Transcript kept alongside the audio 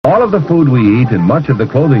All of the food we eat and much of the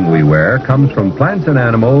clothing we wear comes from plants and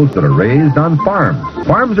animals that are raised on farms.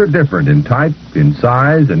 Farms are different in type, in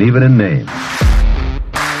size, and even in name.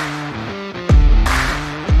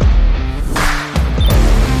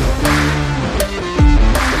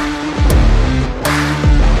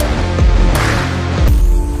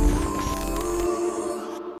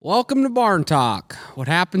 Welcome to Barn Talk. What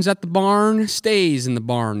happens at the barn stays in the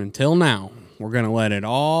barn until now. We're going to let it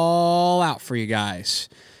all out for you guys.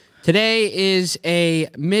 Today is a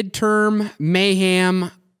midterm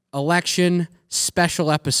mayhem election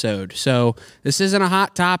special episode. So this isn't a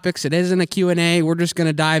hot topics. It isn't a Q&A. We're just going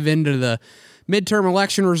to dive into the midterm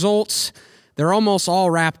election results. They're almost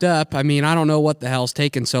all wrapped up. I mean, I don't know what the hell's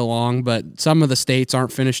taking so long, but some of the states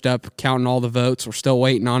aren't finished up counting all the votes. We're still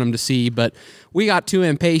waiting on them to see, but we got too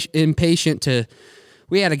impatient to...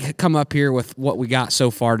 We had to come up here with what we got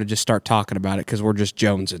so far to just start talking about it because we're just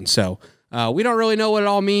jonesing. So we don't really know what it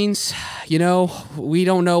all means. You know, we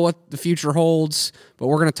don't know what the future holds, but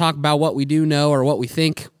we're going to talk about what we do know or what we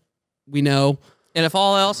think we know. And if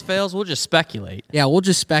all else fails, we'll just speculate. Yeah, we'll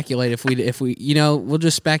just speculate if we we'll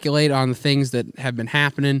just speculate on the things that have been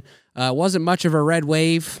happening. It wasn't much of a red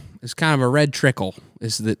wave. It's kind of a red trickle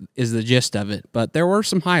is the gist of it. But there were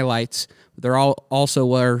some highlights. There also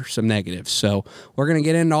were some negatives. So we're going to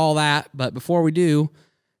get into all that. But before we do,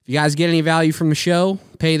 if you guys get any value from the show,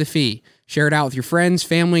 pay the fee. Share it out with your friends,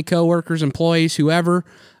 family, coworkers, employees, whoever.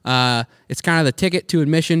 It's kind of the ticket to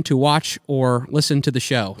admission to watch or listen to the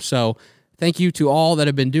show. So thank you to all that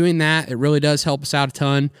have been doing that. It really does help us out a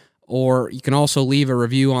ton. Or you can also leave a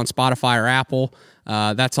review on Spotify or Apple.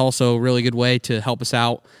 That's also a really good way to help us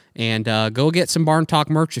out. And go get some Barn Talk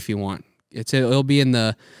merch if you want. It'll be in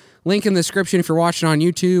the link in the description if you're watching on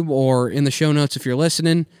YouTube or in the show notes if you're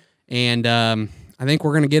listening. And I think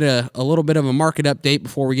we're going to get a little bit of a market update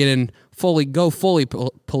before we get in fully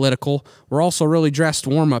political. We're also really dressed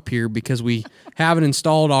warm up here because we haven't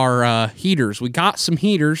installed our heaters. We got some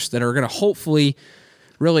heaters that are going to hopefully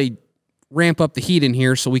really ramp up the heat in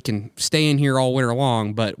here so we can stay in here all winter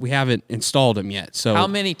long, but we haven't installed them yet. So how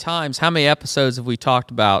many episodes have we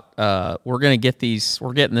talked about we're getting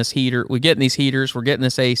this heater, we're getting these heaters, we're getting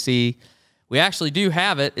this AC. We actually do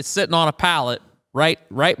have it. It's sitting on a pallet right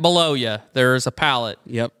below you. There's a pallet.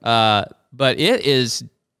 Yep. But it is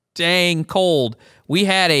dang cold. We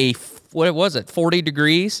had 40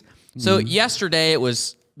 degrees. So yesterday it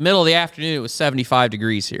was middle of the afternoon, it was 75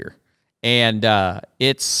 degrees here. And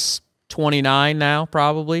it's 29 now,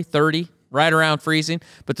 probably 30, right around freezing.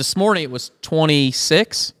 But this morning it was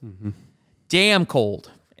 26. Mm-hmm. Damn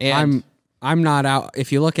cold. And I'm not out.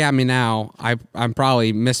 If you look at me now, I'm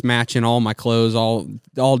probably mismatching all my clothes,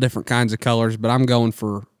 all different kinds of colors, but I'm going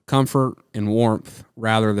for comfort and warmth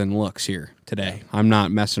rather than looks here today. I'm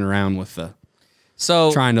not messing around with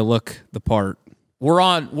trying to look the part. We're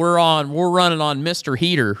running on Mr.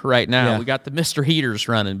 Heater right now. Yeah. We got the Mr. Heaters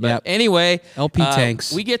running. But Anyway, LP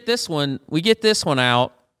tanks. We get this one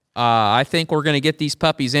out. I think we're going to get these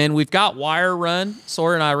puppies in. We've got wire run.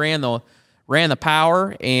 Sawyer and I ran the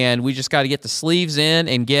power, and we just got to get the sleeves in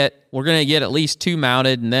and we're going to get at least 2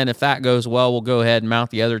 mounted, and then if that goes well, we'll go ahead and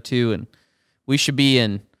mount the other 2, and we should be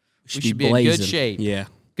in good shape. Yeah.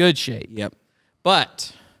 Good shape. Yep.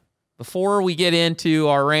 But before we get into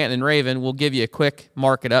our rant and raving, we'll give you a quick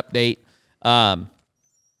market update.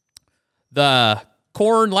 The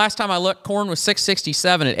corn, last time I looked, corn was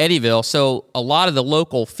 $6.67 at Eddyville, so a lot of the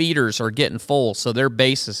local feeders are getting full, so their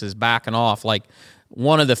basis is backing off. Like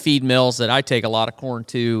one of the feed mills that I take a lot of corn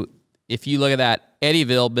to, if you look at that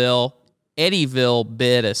Eddyville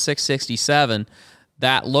bid at $6.67,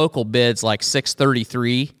 that local bid's like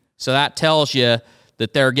 $6.33, so that tells you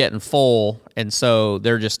that they're getting full, and so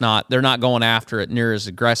they're not going after it near as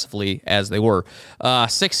aggressively as they were.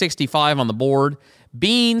 $6.65 on the board.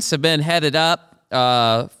 Beans have been headed up,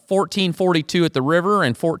 $14.42 at the river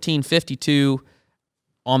and $14.52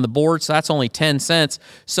 on the board, so that's only 10 cents.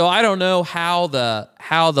 So I don't know how the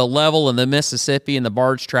level in the Mississippi and the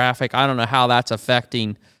barge traffic, I don't know how that's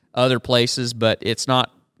affecting other places, but it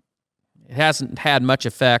hasn't had much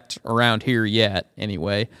effect around here yet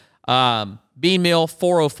anyway. Bean meal,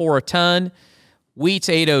 $4.04 a ton. Wheat's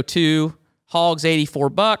 $8.02. Hogs,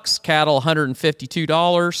 $84. Cattle,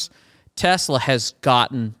 $152. Tesla has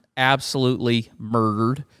gotten absolutely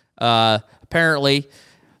murdered. Apparently,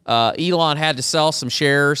 Elon had to sell some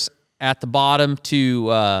shares at the bottom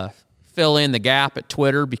to fill in the gap at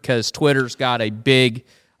Twitter because Twitter's got a big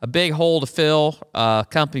hole to fill.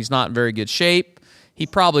 Company's not in very good shape. He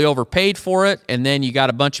probably overpaid for it, and then you got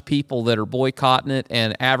a bunch of people that are boycotting it,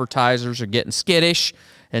 and advertisers are getting skittish,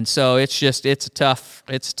 and so it's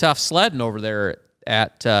tough sledding over there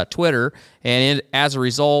Twitter, and as a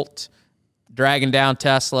result, dragging down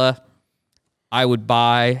Tesla. I would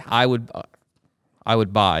buy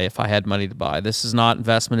if I had money to buy. This is not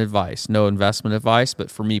investment advice. No investment advice, but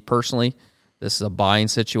for me personally, this is a buying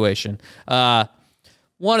situation. One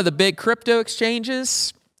of the big crypto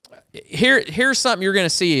exchanges, here's something you're going to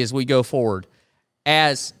see as we go forward.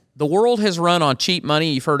 As the world has run on cheap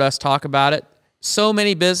money, you've heard us talk about it, so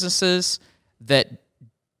many businesses that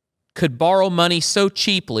could borrow money so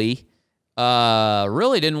cheaply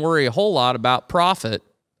really didn't worry a whole lot about profit,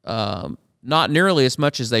 not nearly as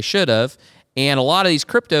much as they should have. And a lot of these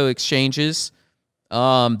crypto exchanges,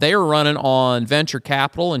 they were running on venture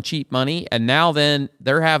capital and cheap money, and now then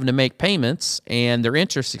they're having to make payments, and their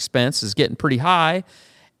interest expense is getting pretty high.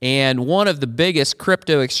 And one of the biggest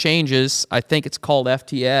crypto exchanges, I think it's called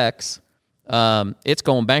FTX, it's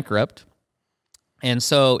going bankrupt. And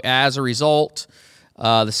so as a result,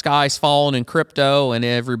 the sky's falling in crypto, and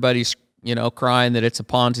everybody's crying that it's a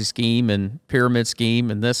Ponzi scheme and pyramid scheme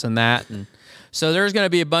and this and that. And so there's going to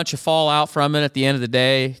be a bunch of fallout from it at the end of the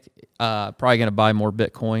day. Probably going to buy more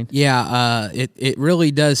Bitcoin. Yeah, it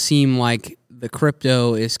really does seem like the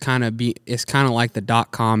crypto is kind of like the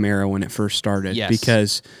 .com era when it first started. Yes.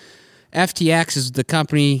 Because FTX is the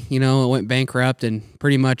company, it went bankrupt, and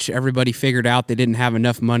pretty much everybody figured out they didn't have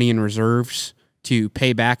enough money in reserves to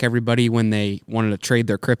pay back everybody when they wanted to trade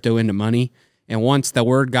their crypto into money. And once the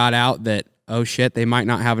word got out that, oh shit, they might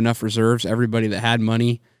not have enough reserves, everybody that had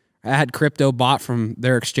money, had crypto bought from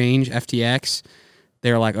their exchange, FTX,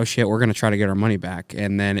 they were like, oh shit, we're going to try to get our money back.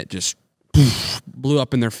 And then it just blew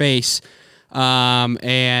up in their face.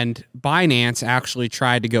 And Binance actually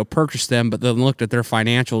tried to go purchase them, but then looked at their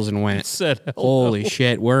financials and went, holy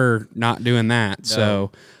shit, we're not doing that. No.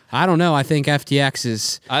 So I don't know. I think FTX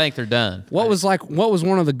is. I think they're done. What was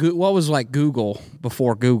Google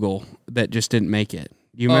before Google that just didn't make it?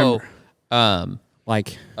 You remember?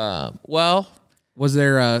 Well, was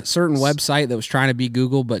there a certain website that was trying to be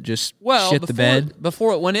Google but just shit the bed?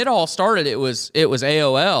 When it all started, it was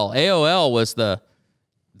AOL. AOL was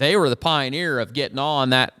they were the pioneer of getting on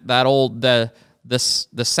that old the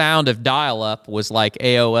sound of dial-up was like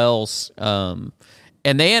AOL's,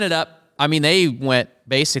 and they ended up. I mean, they went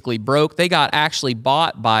basically broke. They got actually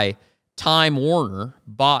bought by Time Warner,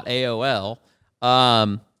 bought AOL.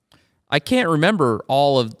 I can't remember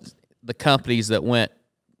all of the companies that went.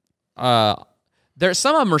 There,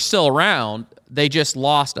 some of them are still around. They just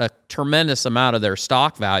lost a tremendous amount of their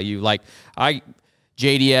stock value. Like JDS,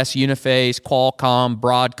 Uniphase, Qualcomm,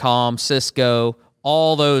 Broadcom, Cisco,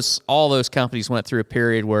 all those companies went through a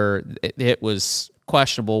period where it was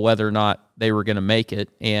questionable whether or not they were going to make it,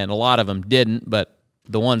 and a lot of them didn't. But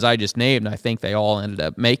the ones I just named, I think they all ended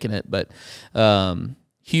up making it. But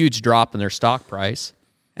huge drop in their stock price.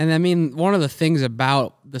 And I mean, one of the things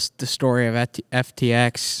about the story of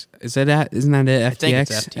FTX isn't that it? FTX? I think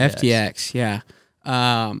it's FTX. Yeah.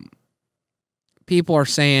 People are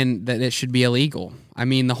saying that it should be illegal. I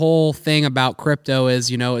mean, the whole thing about crypto is,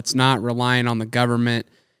 it's not relying on the government.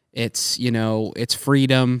 It's, it's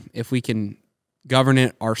freedom if we can govern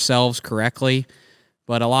it ourselves correctly.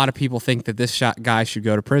 But a lot of people think that this guy should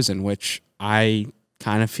go to prison, which I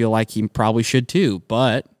kind of feel like he probably should too.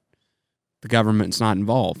 But the government's not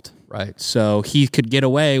involved. Right. So he could get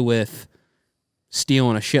away with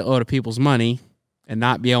stealing a shitload of people's money and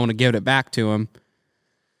not be able to give it back to them.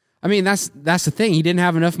 I mean, that's the thing. He didn't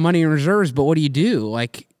have enough money in reserves, but what do you do?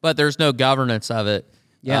 But there's no governance of it.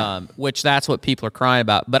 Yeah. Which that's what people are crying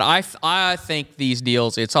about. But I think these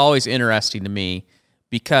deals, it's always interesting to me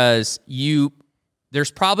because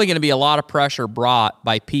there's probably going to be a lot of pressure brought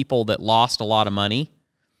by people that lost a lot of money.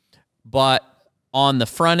 But on the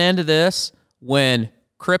front end of this, when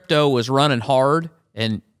crypto was running hard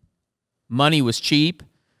and money was cheap,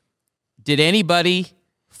 did anybody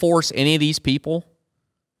force any of these people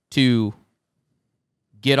to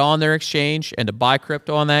get on their exchange and to buy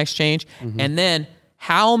crypto on that exchange? Mm-hmm. And then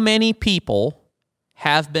how many people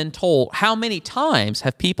have been told, how many times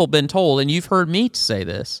have people been told, and you've heard me say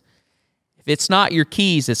this, if it's not your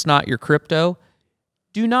keys, it's not your crypto.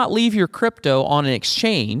 Do not leave your crypto on an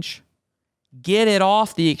exchange. Get it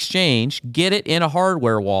off the exchange, get it in a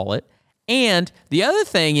hardware wallet. And the other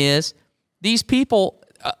thing is, these people,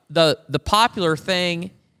 the popular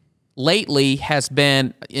thing lately has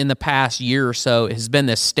been, in the past year or so, has been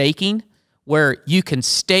this staking, where you can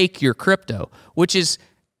stake your crypto, which is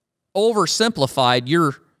oversimplified.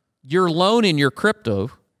 You're loaning your crypto,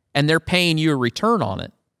 and they're paying you a return on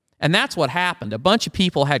it. And that's what happened. A bunch of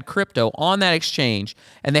people had crypto on that exchange,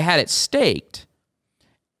 and they had it staked.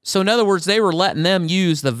 So in other words, they were letting them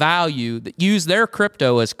use their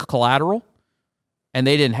crypto as collateral, and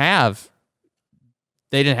they didn't have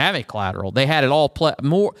any collateral. They had it all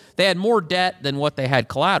they had more debt than what they had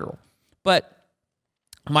collateral. But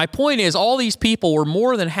my point is, all these people were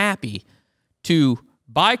more than happy to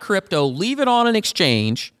buy crypto, leave it on an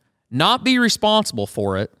exchange, not be responsible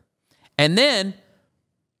for it, and then,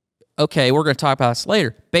 okay, we're going to talk about this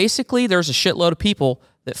later. Basically, there's a shitload of people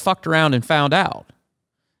that fucked around and found out.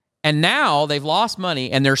 And now they've lost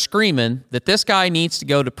money, and they're screaming that this guy needs to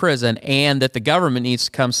go to prison and that the government needs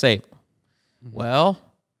to come save him. Well,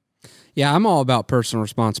 yeah, I'm all about personal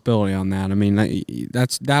responsibility on that. I mean,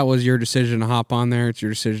 that was your decision to hop on there. It's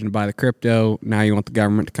your decision to buy the crypto. Now you want the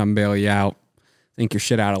government to come bail you out. Think you're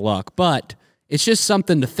shit out of luck. But it's just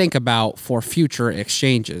something to think about for future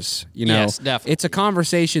exchanges. You know, yes, definitely. It's a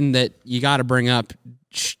conversation that you got to bring up.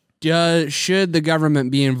 Should the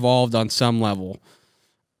government be involved on some level?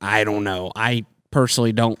 I don't know. I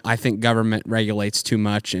personally don't. I think government regulates too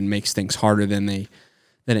much and makes things harder than it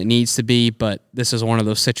needs to be. But this is one of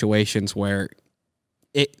those situations where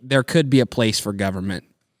there could be a place for government,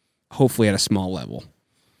 hopefully at a small level.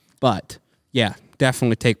 But yeah,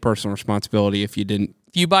 definitely take personal responsibility if you didn't.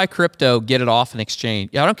 If you buy crypto, get it off an exchange.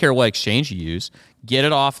 I don't care what exchange you use. Get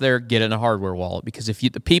it off there, get it in a hardware wallet. Because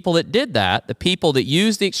the people that did that, the people that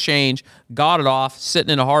used the exchange, got it off,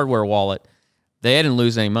 sitting in a hardware wallet, they didn't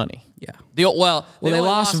lose any money. Yeah. They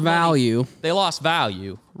lost value. They lost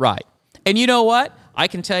value, right. And you know what? I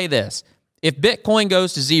can tell you this. If Bitcoin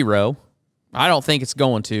goes to zero, I don't think it's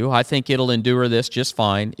going to. I think it'll endure this just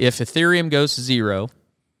fine. If Ethereum goes to zero,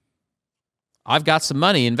 I've got some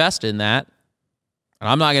money invested in that. And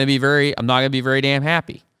I'm not going to be very damn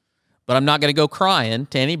happy. But I'm not going to go crying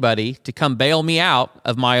to anybody to come bail me out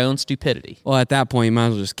of my own stupidity. Well, at that point, you might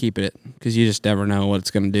as well just keep it because you just never know what it's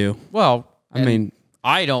going to do. Well,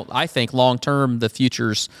 I think long term the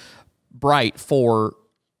future's bright for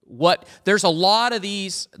what there's a lot of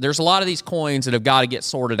these coins that have got to get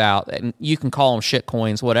sorted out, and you can call them shit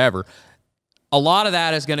coins, whatever. A lot of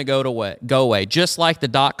that is going to go away, just like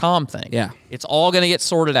the .com thing. Yeah. It's all going to get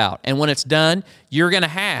sorted out. And when it's done, you're going to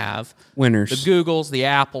have winners. The Googles, the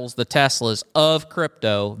Apples, the Teslas of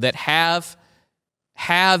crypto that have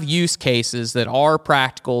use cases that are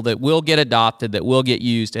practical, that will get adopted, that will get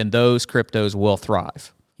used, and those cryptos will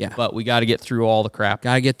thrive. Yeah. But we got to get through all the crap.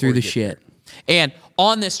 Got to get through the shit. And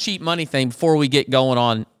on this cheap money thing, before we get going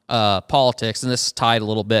on politics, and this is tied a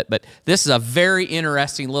little bit, but this is a very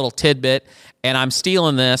interesting little tidbit, and I'm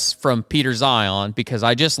stealing this from Peter Zion because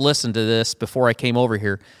I just listened to this before I came over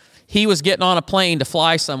here. He was getting on a plane to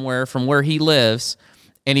fly somewhere from where he lives,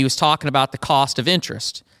 and he was talking about the cost of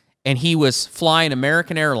interest, and he was flying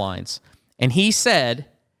American Airlines, and he said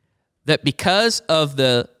that because of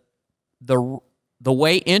the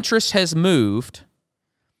way interest has moved,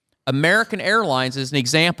 American Airlines is an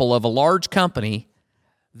example of a large company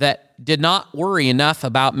that did not worry enough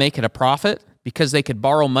about making a profit because they could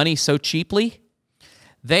borrow money so cheaply.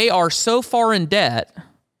 They are so far in debt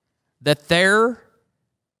that their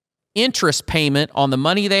interest payment on the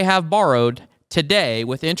money they have borrowed today,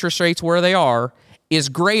 with interest rates where they are, is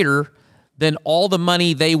greater than all the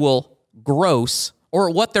money they will gross,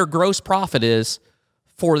 or what their gross profit is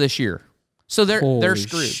for this year. So they're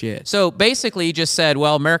screwed. Shit. So basically he just said,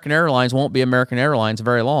 well, American Airlines won't be American Airlines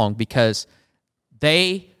very long because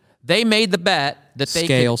they made the bet that they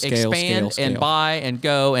could expand and buy and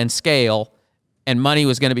go and scale, and money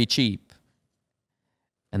was going to be cheap.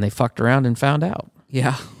 And they fucked around and found out.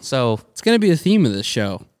 Yeah. So it's going to be the theme of this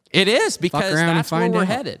show. It is, because that's where we're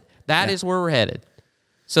headed. That is where we're headed.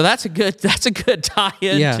 So that's a good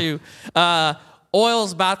tie-in to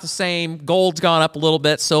oil's about the same. Gold's gone up a little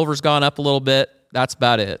bit. Silver's gone up a little bit. That's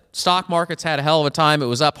about it. Stock market's had a hell of a time. It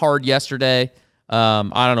was up hard yesterday.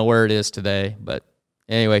 I don't know where it is today, but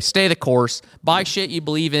anyway, stay the course. Buy shit you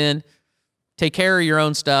believe in. Take care of your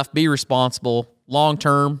own stuff. Be responsible. Long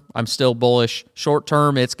term, I'm still bullish. Short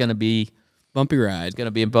term, it's going to be bumpy ride. It's going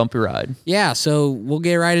to be a bumpy ride. Yeah, so we'll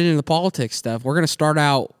get right into the politics stuff. We're going to start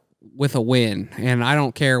out with a win, and I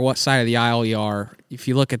don't care what side of the aisle you are. If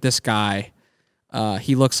you look at this guy,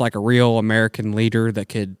 he looks like a real American leader that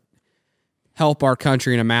could help our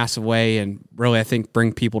country in a massive way and really, I think,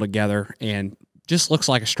 bring people together, and just looks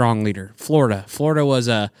like a strong leader. Florida was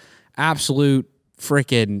a absolute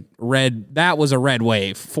freaking red. That was a red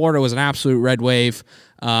wave. Florida was an absolute red wave,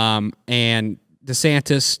 and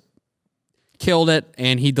DeSantis killed it,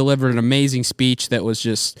 and he delivered an amazing speech that was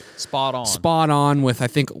just spot on with,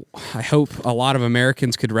 I hope a lot of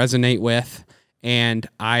Americans could resonate with. And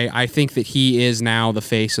I think that he is now the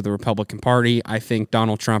face of the Republican Party. I think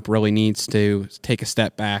Donald Trump really needs to take a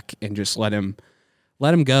step back and just let him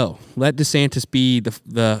go. Let DeSantis be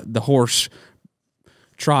the horse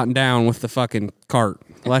trotting down with the fucking cart.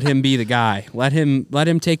 Let him be the guy. Let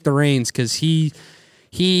him take the reins, because he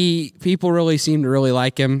people really seem to really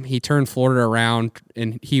like him. He turned Florida around,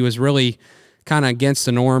 and he was really kind of against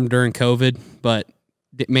the norm during COVID, but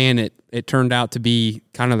man, it turned out to be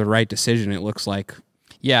kind of the right decision, it looks like.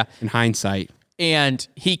 Yeah. In hindsight. And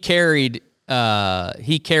he carried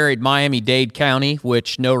Miami-Dade County,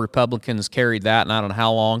 which no Republicans carried that, and I don't know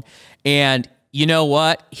how long. And you know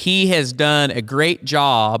what? He has done a great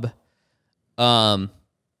job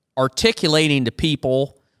articulating to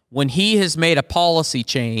people when he has made a policy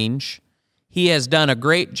change. He has done a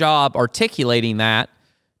great job articulating that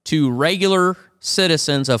to regular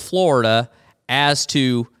citizens of Florida as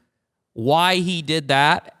to why he did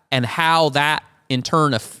that and how that in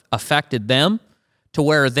turn affected them, to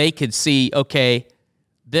where they could see, okay,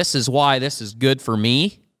 this is why this is good for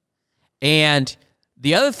me. And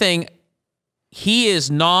the other thing, he's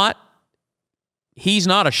not a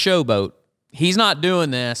showboat. He's not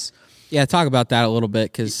doing this. Yeah, talk about that a little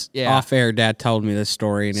bit, because off air, Dad told me this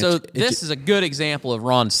story. And so this is a good example of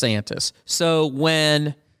Ron DeSantis. So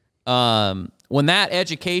when that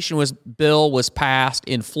education bill was passed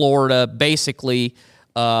in Florida, basically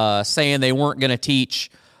saying they weren't going to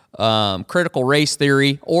teach critical race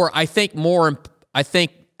theory, or I think it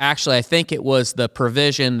was the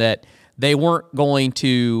provision that they weren't going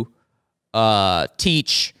to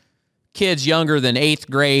teach kids younger than 8th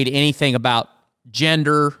grade anything about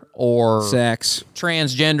gender or sex,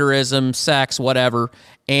 transgenderism, sex, whatever.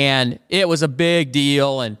 And it was a big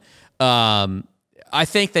deal. And I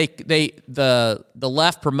think the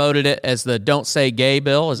left promoted it as the "Don't Say Gay"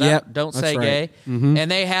 bill. Is that "Don't Say Gay"? Mm-hmm.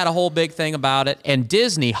 And they had a whole big thing about it. And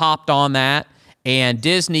Disney hopped on that, and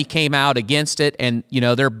Disney came out against it. And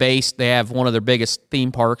they have one of their biggest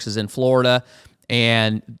theme parks is in Florida,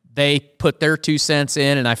 and they put their 2 cents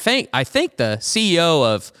in. And I think the CEO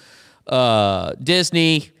of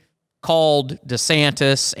Disney called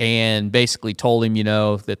DeSantis and basically told him,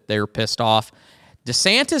 that they're pissed off.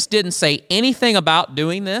 DeSantis didn't say anything about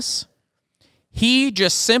doing this. He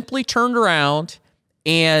just simply turned around,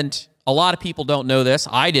 and a lot of people don't know this.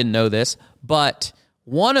 I didn't know this, but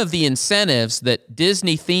one of the incentives that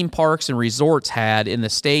Disney theme parks and resorts had in the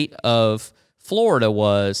state of Florida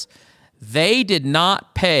was they did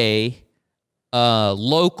not pay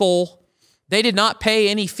they did not pay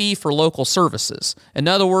any fee for local services. In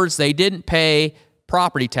other words, they didn't pay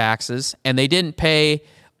property taxes, and they didn't pay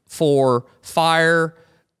for fire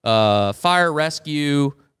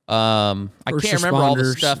rescue. I can't remember all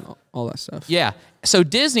the stuff. All that stuff. Yeah. So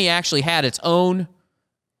Disney actually had its own.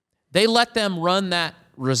 They let them run that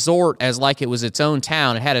resort as like it was its own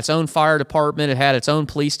town. It had its own fire department. It had its own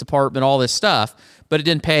police department. All this stuff, but it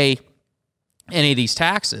didn't pay any of these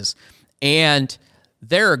taxes. And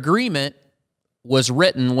their agreement was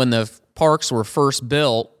written when the parks were first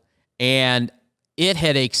built, and it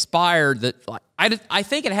had expired. I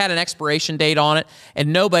think it had an expiration date on it,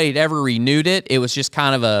 and nobody had ever renewed it. It was just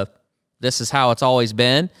kind of this is how it's always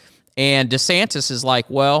been. And DeSantis is like,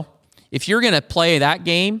 well, if you're going to play that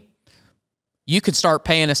game, you could start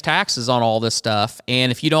paying us taxes on all this stuff.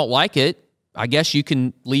 And if you don't like it, I guess you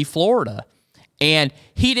can leave Florida. And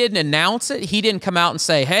he didn't announce it. He didn't come out and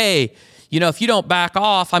say, hey, if you don't back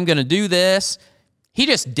off, I'm going to do this. He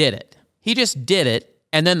just did it.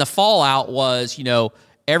 And then the fallout was,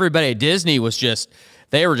 everybody at Disney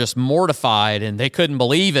they were just mortified, and they couldn't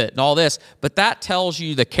believe it and all this. But that tells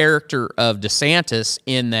you the character of DeSantis,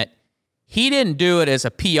 in that he didn't do it as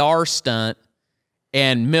a PR stunt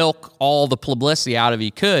and milk all the publicity out of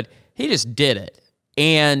he could. He just did it.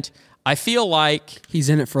 And I feel like he's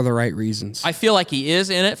in it for the right reasons. I feel like he is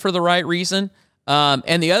in it for the right reason.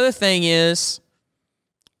 And the other thing is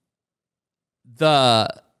the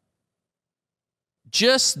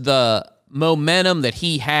momentum that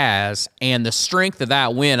he has and the strength of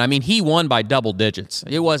that win. I mean, he won by double digits.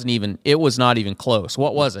 It was not even close.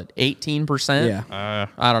 What was it? 18%? Yeah.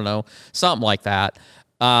 I don't know. Something like that.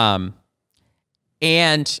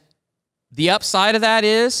 And the upside of that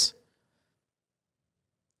is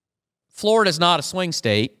Florida's not a swing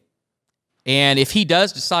state. And if he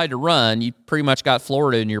does decide to run, you pretty much got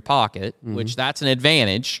Florida in your pocket, which that's an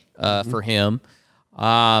advantage for him.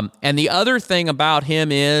 And the other thing about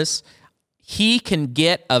him is he can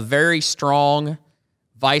get a very strong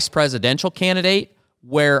vice presidential candidate,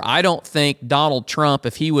 where I don't think Donald Trump,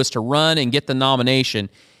 if he was to run and get the nomination,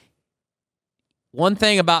 one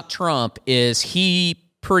thing about Trump is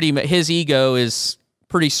his ego is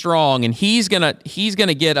pretty strong, and he's gonna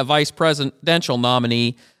get a vice presidential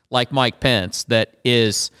nominee like Mike Pence that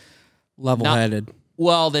is level-headed.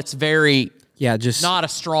 That's very Yeah, just not a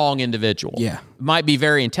strong individual. Yeah. Might be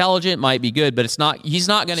very intelligent, might be good, but he's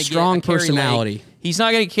not going to get strong a Carrie personality. Lake. He's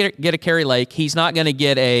not going to get a Carrie Lake. He's not going to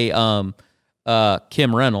get a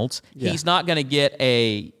Kim Reynolds. Yeah. He's not going to get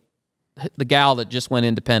the gal that just went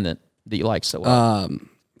independent that you like so well.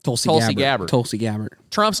 Tulsi Gabbard. Tulsi Gabbard.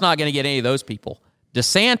 Trump's not going to get any of those people.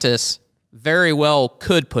 DeSantis very well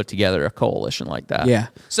could put together a coalition like that. Yeah.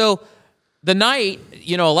 So the night,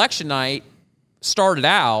 election night started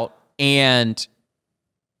out, and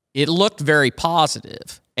it looked very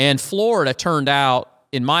positive. And Florida turned out,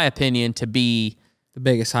 in my opinion, to be the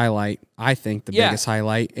biggest highlight. I think the biggest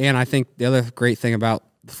highlight. And I think the other great thing about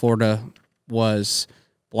Florida was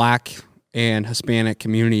black and Hispanic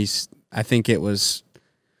communities. I think it was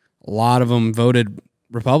a lot of them voted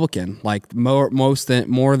Republican, like more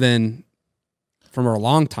than from a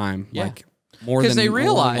long time. Yeah. Like more than they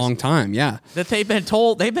realized a long time. Yeah. that they've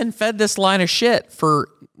been fed this line of shit for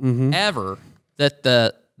ever, that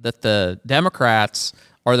the Democrats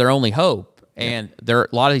are their only hope, and a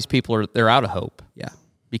lot of these people they're out of hope. Yeah.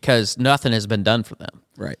 Because nothing has been done for them.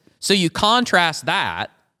 Right. So you contrast that,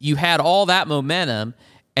 you had all that momentum,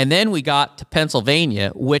 and then we got to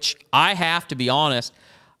Pennsylvania, which I have to be honest,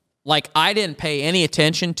 like I didn't pay any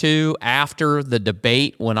attention to after the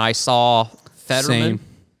debate when I saw Fetterman. Same.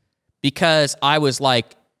 Because I was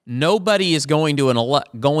like, nobody is going to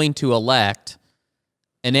elect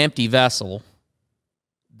an empty vessel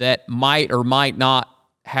that might or might not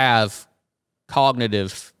have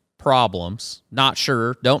cognitive problems. Not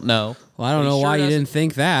sure, don't know. Well, I don't know why you didn't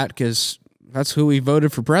think that, because that's who we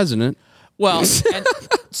voted for president. Well, and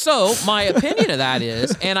so my opinion of that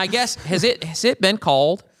is, and I guess has it been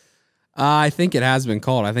called? I think it has been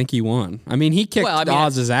called. I think he won. I mean, he kicked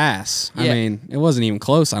Oz's ass. Yeah. I mean, it wasn't even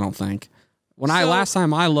close, I don't think. Last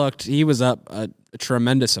time I looked, he was up a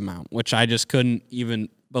tremendous amount, which I just couldn't even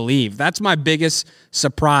believe. That's my biggest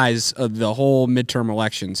surprise of the whole midterm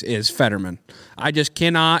elections is Fetterman. I just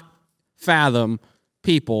cannot fathom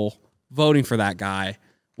people voting for that guy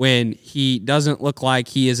when he doesn't look like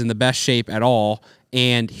he is in the best shape at all,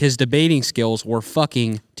 and his debating skills were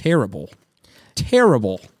fucking terrible.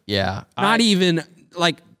 Terrible. Yeah. Not even,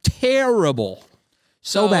 like, terrible.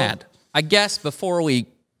 So bad. I guess before we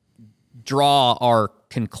draw our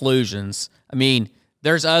conclusions, I mean,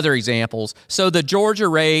 there's other examples. So the Georgia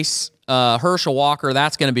race, Herschel Walker,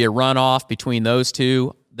 that's going to be a runoff between those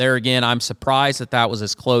two. There again, I'm surprised that was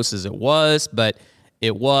as close as it was, but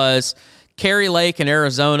it was. Carrie Lake in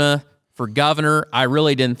Arizona for governor, I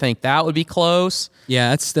really didn't think that would be close. Yeah,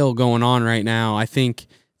 that's still going on right now. I think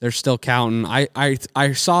they're still counting.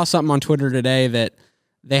 I saw something on Twitter today that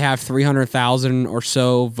they have 300,000 or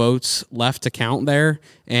so votes left to count there,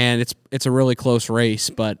 and it's a really close race.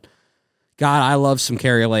 But God, I love some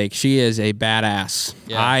Carrie Lake. She is a badass.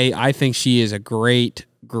 Yeah. I think she is a great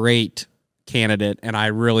candidate, and I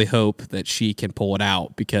really hope that she can pull it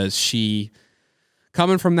out, because she,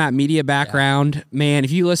 coming from that media background, man,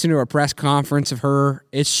 if you listen to a press conference of her,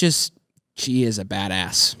 it's just, she is a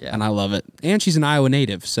badass, and I love it. And she's an Iowa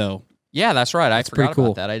native, so yeah, that's right. I forgot pretty cool.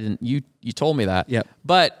 about that. I didn't. You told me that. Yep.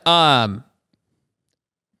 But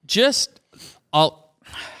just a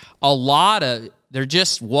lot of, there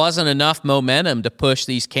just wasn't enough momentum to push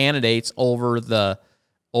these candidates over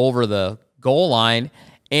the goal line.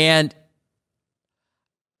 And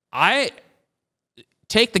I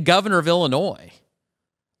take the governor of Illinois.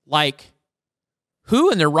 Like,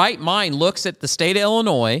 who in their right mind looks at the state of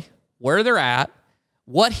Illinois, where they're at,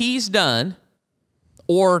 what he's done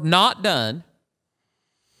or not done,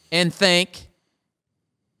 and think,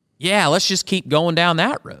 yeah, let's just keep going down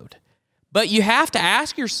that road. But you have to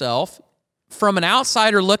ask yourself, from an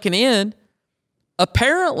outsider looking in,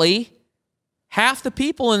 apparently half the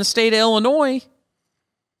people in the state of Illinois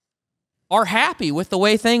are happy with the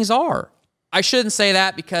way things are. I shouldn't say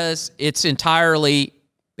that, because it's entirely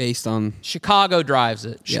based on Chicago drives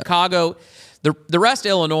it. Yep. Chicago, the rest of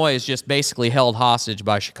Illinois is just basically held hostage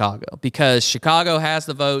by Chicago, because Chicago has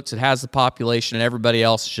the votes, it has the population, and everybody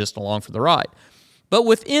else is just along for the ride. But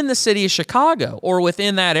within the city of Chicago, or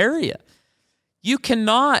within that area, you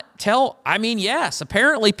cannot tell. I mean, yes,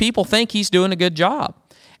 apparently people think he's doing a good job.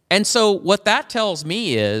 And so what that tells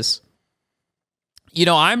me is,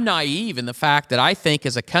 I'm naive in the fact that I think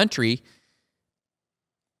as a country,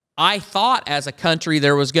 I thought as a country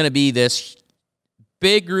there was going to be this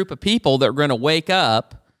big group of people that were going to wake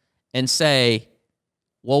up and say,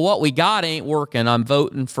 well, what we got ain't working. I'm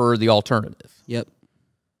voting for the alternative. Yep.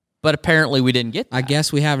 But apparently we didn't get that. I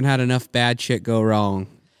guess we haven't had enough bad shit go wrong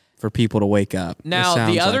for people to wake up. Now,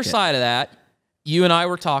 the other side of that, you and I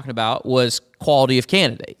were talking about, was quality of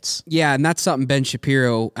candidates. Yeah, and that's something Ben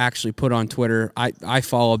Shapiro actually put on Twitter. I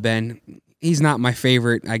follow Ben. He's not my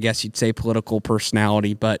favorite, I guess you'd say, political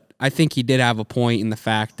personality, but I think he did have a point in the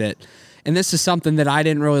fact that, and this is something that I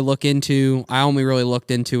didn't really look into. I only really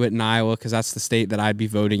looked into it in Iowa because that's the state that I'd be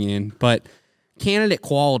voting in. But candidate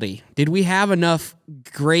quality. Did we have enough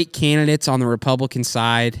great candidates on the Republican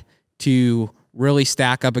side to really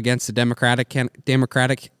stack up against the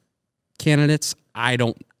Democratic candidates? I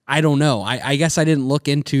don't know. I guess I didn't look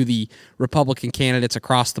into the Republican candidates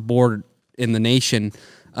across the board in the nation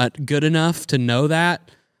good enough to know that.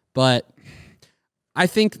 But I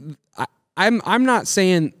think I'm not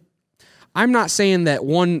saying that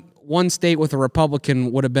one state with a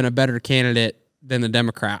Republican would have been a better candidate than the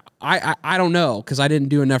Democrat. I don't know because I didn't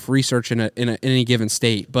do enough research in any given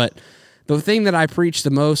state. But the thing that I preached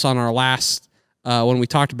the most on our last when we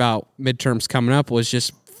talked about midterms coming up was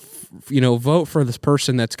just vote for this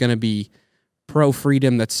person that's going to be pro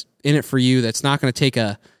freedom, that's in it for you, that's not going to take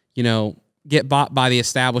get bought by the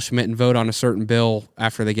establishment and vote on a certain bill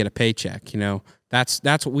after they get a paycheck. That's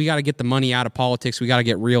what we got to get the money out of politics. We got to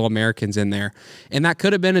get real Americans in there. And that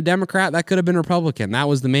could have been a Democrat. That could have been a Republican. That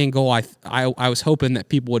was the main goal. I was hoping that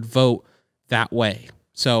people would vote that way.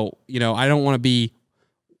 So, I don't want to be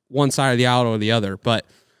one side of the aisle or the other, but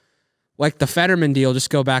like the Fetterman deal, just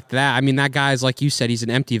go back to that. I mean, that guy's, like you said, he's an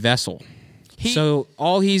empty vessel. So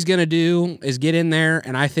all he's going to do is get in there,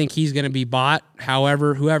 and I think he's going to be bought.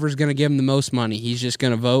 However, whoever's going to give him the most money, he's just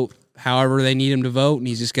going to vote however they need him to vote, and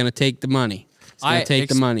he's just going to take the money.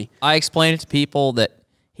 I explain it to people that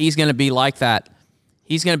he's going to be like that.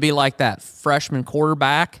 He's going to be like that freshman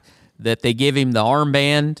quarterback that they give him the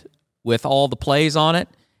armband with all the plays on it.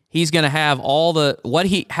 He's going to have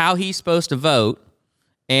how he's supposed to vote,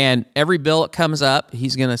 and every bill that comes up,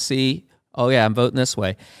 he's going to see, oh yeah, I'm voting this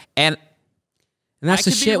way. And that's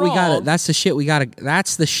the shit we got. That's the shit we got.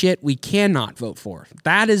 That's the shit we cannot vote for.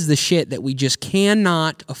 That is the shit that we just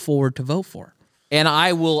cannot afford to vote for. And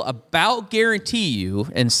I will about guarantee you,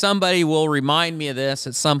 and somebody will remind me of this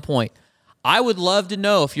at some point, I would love to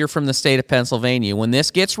know, if you're from the state of Pennsylvania, when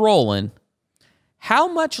this gets rolling, how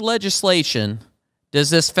much legislation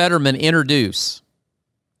does this Fetterman introduce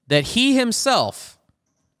that he himself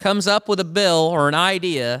comes up with a bill or an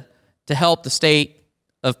idea to help the state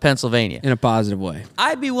of Pennsylvania in a positive way?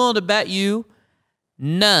 I'd be willing to bet you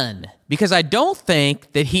none, because I don't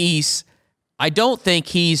think he's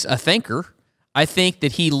a thinker. I think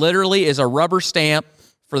that he literally is a rubber stamp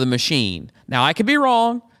for the machine. Now, I could be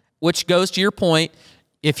wrong, which goes to your point.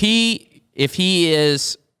 If he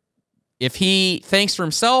thinks for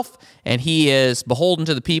himself and he is beholden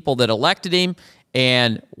to the people that elected him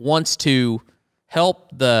and wants to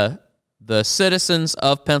help the citizens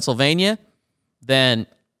of Pennsylvania, then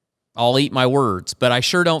I'll eat my words. But I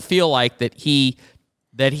sure don't feel like that he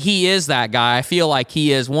is that guy. I feel like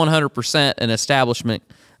he is 100% an establishment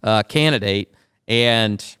candidate,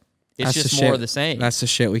 and it's just more of the same. That's the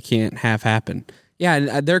shit we can't have happen. Yeah,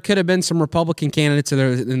 and there could have been some Republican candidates that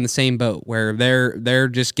are in the same boat where they're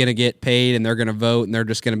just going to get paid and they're going to vote and they're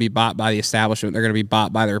just going to be bought by the establishment. They're going to be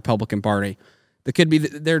bought by the Republican Party. There could be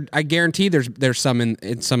there. I guarantee there's some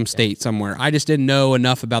in some state somewhere. I just didn't know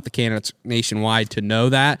enough about the candidates nationwide to know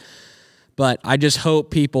that. But I just hope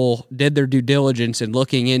people did their due diligence in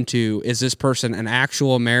looking into, is this person an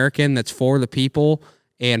actual American that's for the people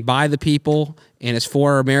and by the people and is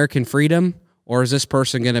for American freedom, or is this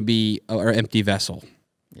person going to be an empty vessel?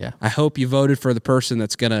 Yeah. I hope you voted for the person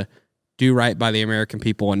that's going to do right by the American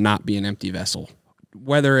people and not be an empty vessel,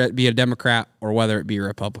 whether it be a Democrat or whether it be a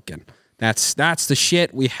Republican. That's the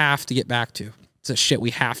shit we have to get back to. It's the shit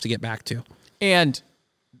we have to get back to. And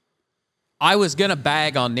I was going to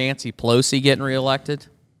bag on Nancy Pelosi getting reelected,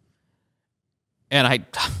 and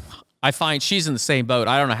I find she's in the same boat.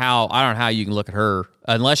 I don't know how you can look at her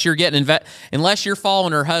unless you're unless you're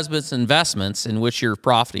following her husband's investments, in which you're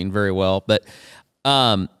profiting very well. But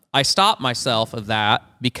I stopped myself of that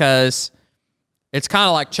because it's kind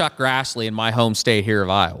of like Chuck Grassley in my home state here of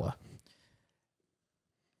Iowa.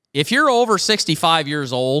 If you're over 65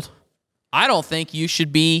 years old, I don't think you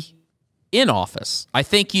should be in office. I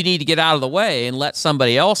think you need to get out of the way and let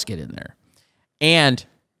somebody else get in there. And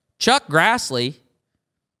Chuck Grassley,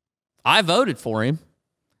 I voted for him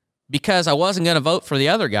because I wasn't going to vote for the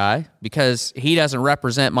other guy because he doesn't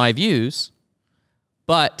represent my views.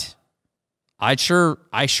 But I sure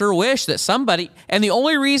wish that somebody, and the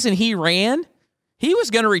only reason he ran, he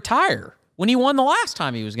was going to retire. When he won the last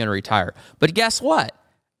time, he was going to retire. But guess what?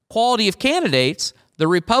 Quality of candidates, the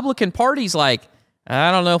Republican Party's like,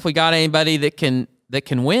 I don't know if we got anybody that can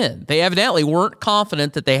win. They evidently weren't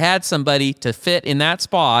confident that they had somebody to fit in that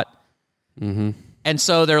spot And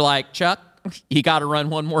so they're like, Chuck, you got to run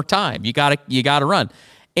one more time. You got to run.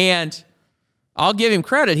 And I'll give him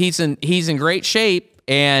credit. He's in great shape,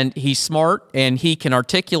 and he's smart, and he can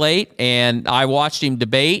articulate. And I watched him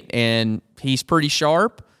debate, and he's pretty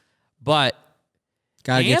sharp. But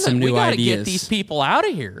Gotta get some new we gotta ideas. get these people out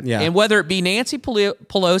of here. Yeah. And whether it be Nancy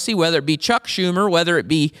Pelosi, whether it be Chuck Schumer, whether it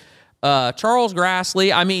be Charles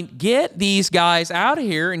Grassley, I mean, get these guys out of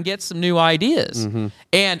here and get some new ideas.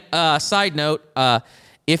 And side note,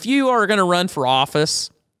 if you are going to run for office,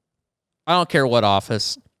 I don't care what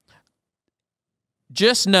office,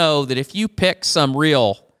 just know that if you pick some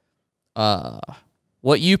real,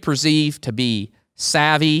 what you perceive to be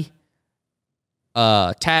savvy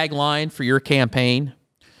tagline for your campaign,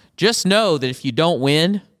 just know that if you don't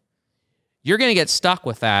win, you're going to get stuck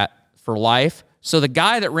with that for life. So the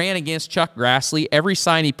guy that ran against Chuck Grassley, every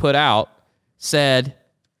sign he put out said,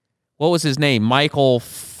 what was his name? Michael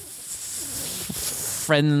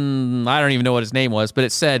Friend, I don't even know what his name was, but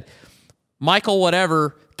it said, Michael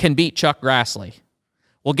whatever can beat Chuck Grassley.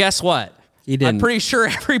 Well, guess what? He didn't. I'm pretty sure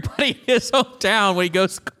everybody in his hometown, when he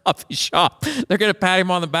goes to the coffee shop, they're going to pat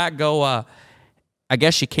him on the back and go, I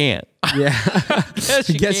guess you can't. Yeah. I guess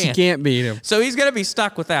you you can't beat him. So he's going to be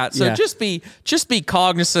stuck with that. So Yeah. just be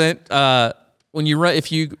cognizant when you run,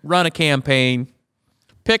 if you run a campaign,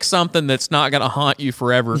 pick something that's not going to haunt you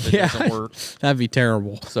forever if it doesn't work. That'd be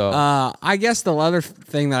terrible. So I guess the other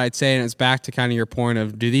thing that I'd say, and it's back to kind of your point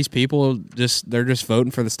of, do these people they're just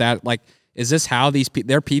voting for the stat? Like, is this how these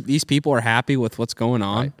people are happy with what's going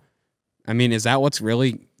on? Right. I mean, is that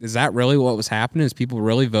really what was happening? Is people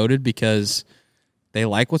really voted because they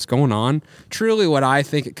like what's going on? Truly, what I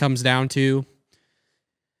think it comes down to,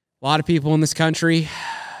 a lot of people in this country,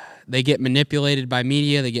 they get manipulated by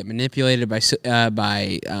media, they get manipulated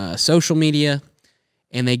by social media,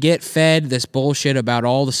 and they get fed this bullshit about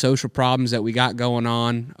all the social problems that we got going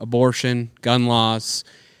on, abortion, gun laws,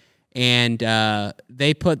 and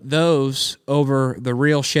they put those over the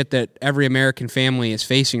real shit that every American family is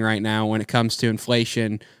facing right now when it comes to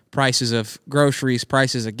inflation, prices of groceries,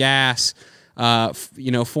 prices of gas,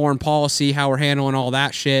 foreign policy, how we're handling all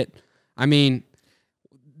that shit. I mean,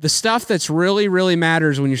 the stuff that's really, really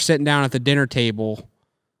matters when you're sitting down at the dinner table,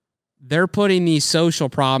 they're putting these social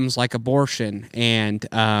problems like abortion and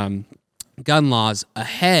gun laws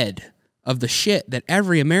ahead of the shit that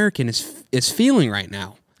every American is feeling right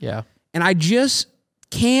now. yeah. And I just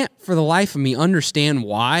can't for the life of me understand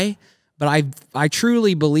why, but I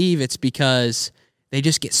truly believe it's because they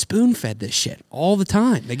just get spoon-fed this shit all the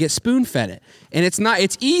time. They get spoon-fed it. And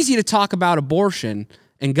it's easy to talk about abortion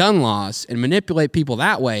and gun laws and manipulate people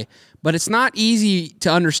that way, but it's not easy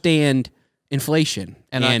to understand inflation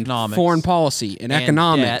And economics. foreign policy and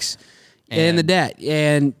economics debt. and the debt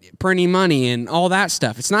and printing money and all that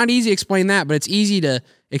stuff. It's not easy to explain that, but it's easy to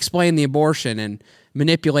explain the abortion and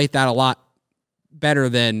manipulate that a lot better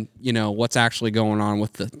than, what's actually going on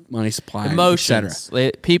with the money supply, Emotions.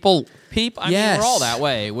 People, I mean, Yes. we're all that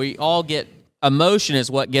way. We all get, emotion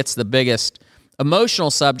is what gets the biggest,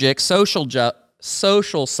 emotional subjects,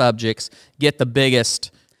 social subjects get the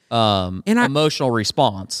biggest emotional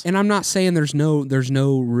response. And I'm not saying there's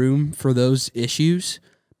no room for those issues,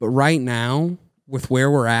 but right now, with where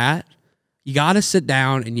we're at, you got to sit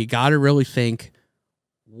down and you got to really think,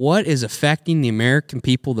 what is affecting the American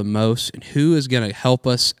people the most, and who is going to help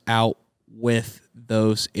us out with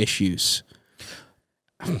those issues?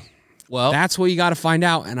 Well, That's what you got to find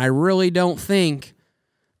out. And I really don't think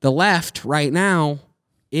the left right now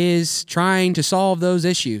is trying to solve those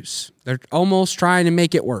issues. They're almost trying to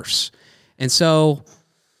make it worse. And so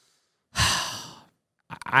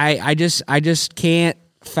I just can't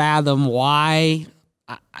fathom why.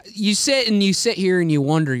 You sit here and you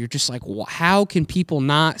wonder, you're just like, how can people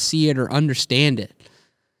not see it or understand it?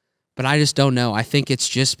 But I just don't know. I think it's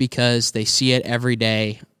just because they see it every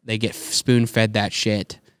day. They get spoon-fed that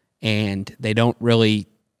shit, and they don't really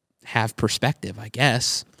have perspective, I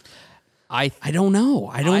guess. I don't know.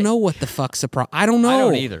 I don't know what the fuck's the problem. I don't know.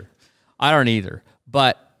 I don't either.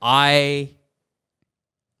 But I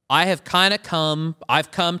have kind of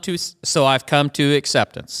I've come to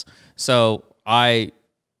acceptance. So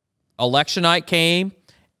election night came,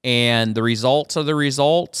 and the results are the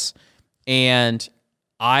results, and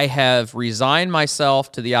I have resigned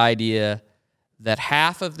myself to the idea that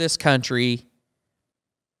half of this country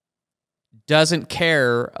doesn't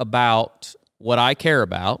care about what I care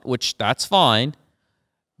about, which that's fine,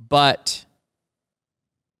 but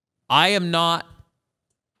I am not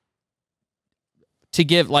to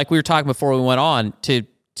give, like we were talking before we went on,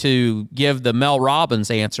 to give the Mel Robbins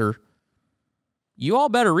answer. You all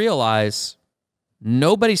better realize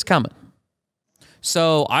nobody's coming.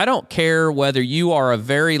 So I don't care whether you are a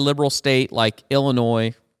very liberal state like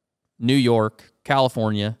Illinois, New York,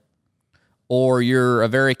 California, or you're a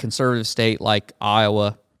very conservative state like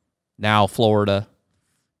Iowa, now Florida,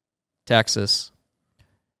 Texas.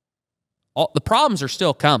 The problems are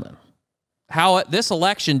still coming. How this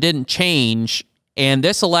election didn't change, and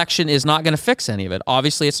this election is not going to fix any of it.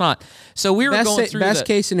 Obviously, it's not. So we were going through best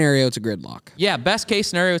case scenario, it's a gridlock. Yeah, best case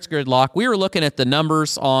scenario, it's gridlock. We were looking at the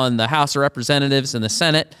numbers on the House of Representatives and the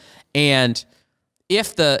Senate, and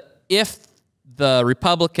if the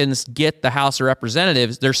Republicans get the House of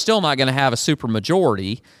Representatives, they're still not going to have a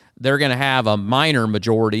supermajority. They're going to have a minor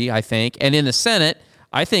majority, I think. And in the Senate,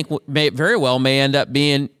 I think very well may end up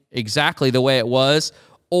being exactly the way it was,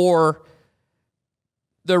 or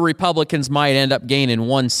the Republicans might end up gaining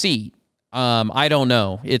one seat. I don't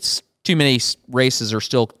know. It's too many races are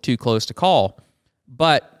still too close to call.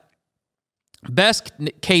 But best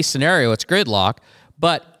case scenario, it's gridlock.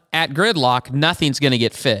 But at gridlock, nothing's going to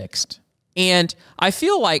get fixed. And I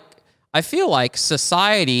feel like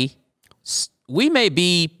society, we may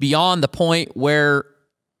be beyond the point where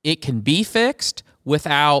it can be fixed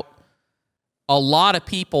without a lot of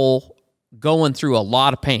people going through a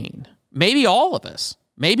lot of pain. Maybe all of us.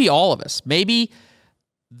 Maybe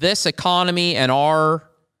this economy and our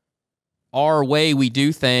way we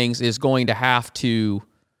do things is going to have to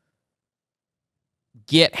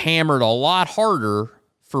get hammered a lot harder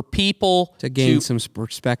for people to gain some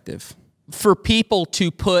perspective. For people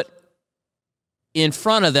to put in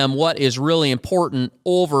front of them what is really important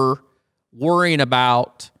over worrying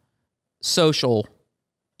about social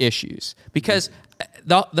issues. Because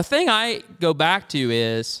the thing I go back to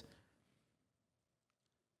is,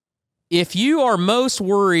 if you are most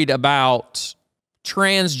worried about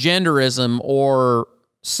transgenderism or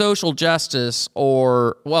social justice,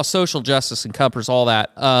 social justice encompasses all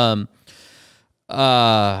that.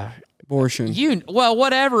 Abortion.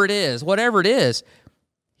 Whatever it is.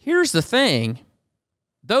 Here's the thing.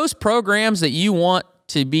 Those programs that you want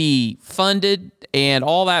to be funded and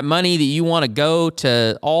all that money that you want to go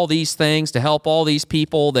to all these things to help all these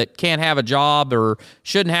people that can't have a job or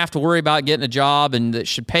shouldn't have to worry about getting a job and that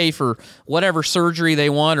should pay for whatever surgery they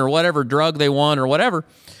want or whatever drug they want or whatever,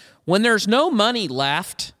 when there's no money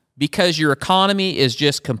left because your economy is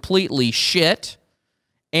just completely shit,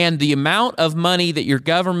 and the amount of money that your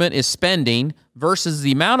government is spending versus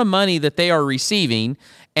the amount of money that they are receiving,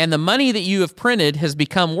 and the money that you have printed has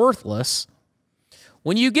become worthless.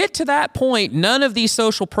 When you get to that point, none of these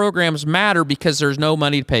social programs matter because there's no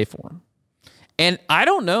money to pay for them. And I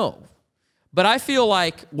don't know, but I feel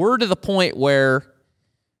like we're to the point where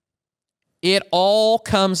it all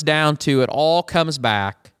comes down to, it all comes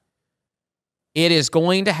back. It is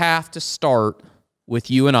going to have to start with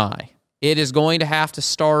you and I. It is going to have to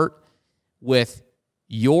start with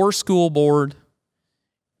your school board,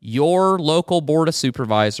 your local board of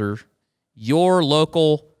supervisors, your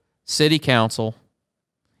local city council.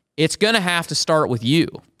 It's going to have to start with you.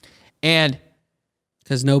 And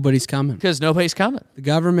because nobody's coming. The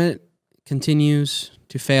government continues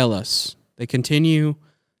to fail us. They continue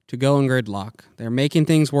to go in gridlock. They're making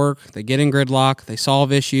things work. They get in gridlock. They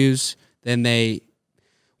solve issues. Then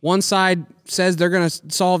one side says they're going to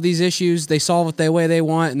solve these issues. They solve it the way they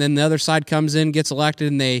want. And then the other side comes in, gets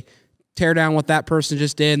elected, and they tear down what that person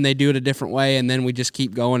just did, and they do it a different way. And then we just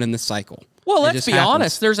keep going in this cycle. Well, let's be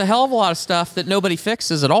honest. There's a hell of a lot of stuff that nobody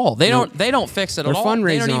fixes at all. They don't fix it at all.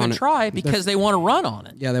 They don't even try because they want to run on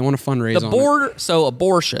it. Yeah, they want to fundraise on it. The border, so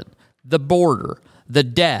abortion, the border, the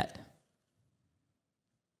debt.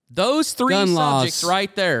 Those three subjects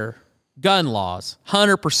right there. Gun laws,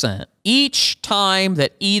 100%. Each time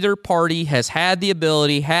that either party has had the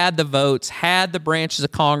ability, had the votes, had the branches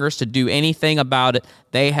of Congress to do anything about it,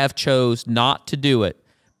 they have chose not to do it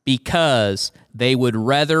because they would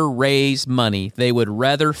rather raise money, they would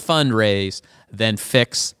rather fundraise than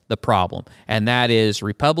fix the problem. And that is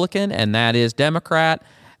Republican and that is Democrat.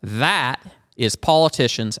 That is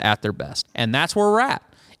politicians at their best. And that's where we're at.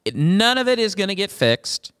 None of it is going to get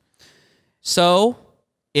fixed. So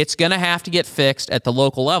it's going to have to get fixed at the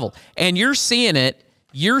local level. And you're seeing it.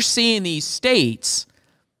 You're seeing these states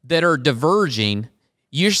that are diverging.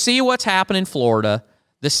 You see what's happened in Florida.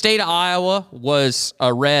 The state of Iowa was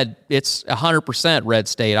a red. It's 100% red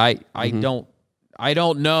state. I don't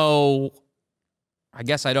know. I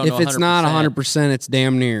guess I don't know. If it's not 100%, it's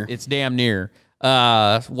damn near. It's damn near.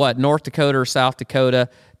 North Dakota or South Dakota,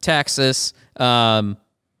 Texas. There's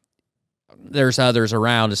others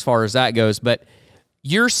around as far as that goes, but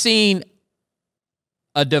you're seeing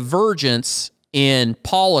a divergence in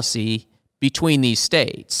policy between these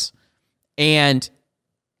states. And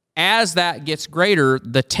as that gets greater,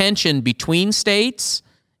 the tension between states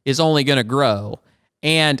is only going to grow.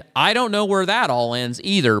 And I don't know where that all ends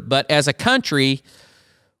either. But as a country,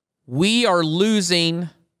 we are losing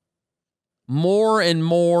more and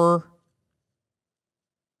more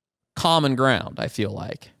common ground, I feel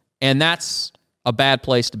like. And that's a bad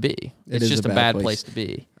place to be. It's just a bad place to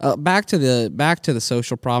be. Back to the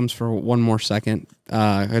social problems for one more second.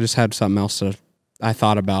 I just had something else I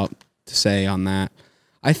thought about to say on that.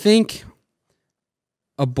 I think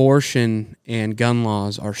abortion and gun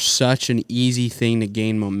laws are such an easy thing to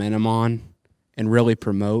gain momentum on and really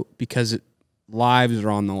promote because lives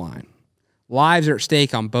are on the line. Lives are at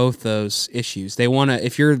stake on both those issues. They want to,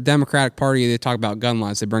 if you're the Democratic Party, they talk about gun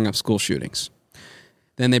laws, they bring up school shootings.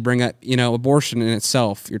 Then they bring up, abortion in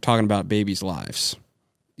itself, you're talking about babies' lives,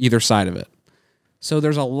 either side of it. So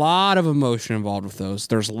there's a lot of emotion involved with those.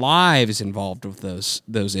 There's lives involved with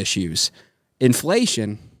those issues.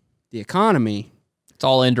 Inflation, the economy. It's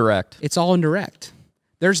all indirect. It's all indirect.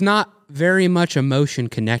 There's not very much emotion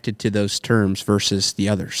connected to those terms versus the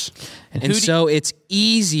others. And so it's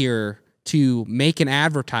easier to make an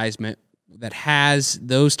advertisement that has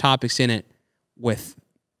those topics in it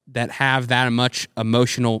that have that much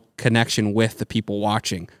emotional connection with the people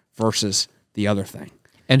watching versus the other thing.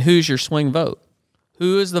 And who's your swing vote?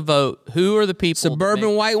 Who is the vote? Who are the people?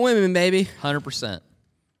 Suburban white women, baby. 100%.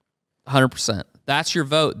 100%. That's your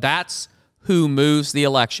vote. That's who moves the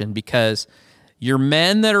election, because your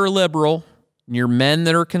men that are liberal, your men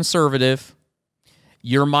that are conservative,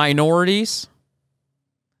 your minorities,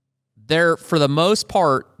 they're, for the most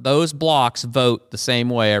part, those blocks vote the same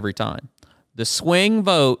way every time. The swing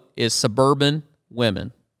vote is suburban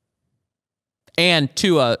women, and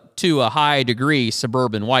to a high degree,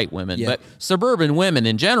 suburban white women, but suburban women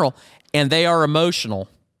in general, and they are emotional.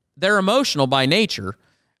 They're emotional by nature,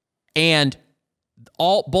 and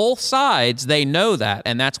both sides, they know that,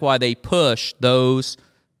 and that's why they push those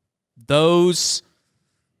buttons.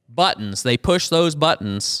 They push those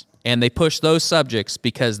buttons, and they push those subjects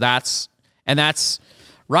because that's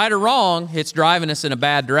right or wrong, it's driving us in a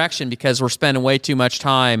bad direction because we're spending way too much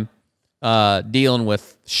time dealing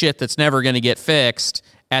with shit that's never going to get fixed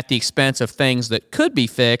at the expense of things that could be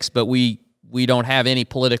fixed, but we don't have any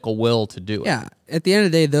political will to do it. Yeah. At the end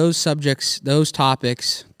of the day, those subjects, those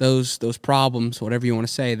topics, those problems, whatever you want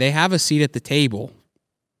to say, they have a seat at the table.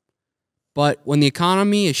 But when the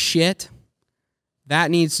economy is shit,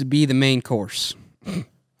 that needs to be the main course.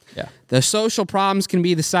 Yeah. The social problems can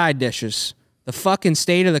be the side dishes. The fucking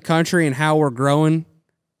state of the country and how we're growing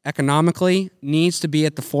economically needs to be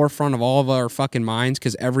at the forefront of all of our fucking minds,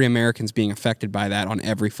 because every American's being affected by that on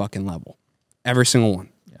every fucking level. Every single one.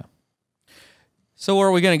 Yeah. So where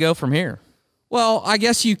are we going to go from here? Well, I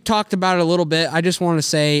guess you talked about it a little bit. I just want to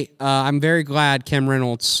say I'm very glad Kim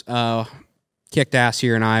Reynolds kicked ass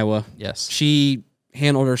here in Iowa. Yes. She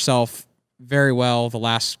handled herself very well the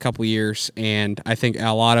last couple years, and I think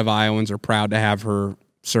a lot of Iowans are proud to have her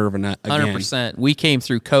serving again. 100%. We came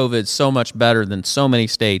through COVID so much better than so many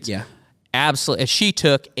states. Yeah. Absolutely. She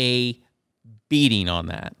took a beating on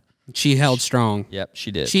that. She held strong. Yep,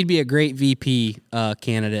 she did. She'd be a great VP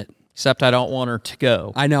candidate. Except I don't want her to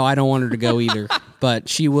go. I know I don't want her to go either, but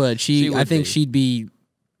she would. I think she'd be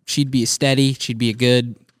steady. She'd be a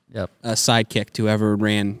good sidekick to whoever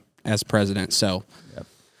ran as president. So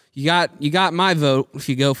you got my vote if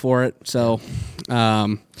you go for it. So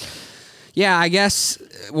yeah, I guess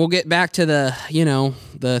we'll get back to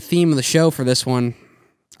the theme of the show for this one.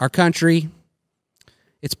 Our country,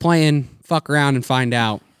 it's playing fuck around and find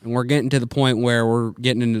out, and we're getting to the point where we're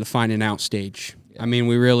getting into the finding out stage. I mean,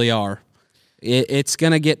 we really are. It's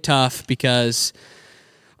going to get tough because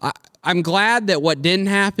I'm glad that what didn't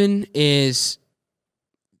happen is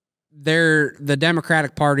the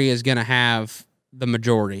Democratic Party is going to have the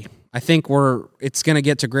majority. I think it's going to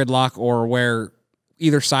get to gridlock, or where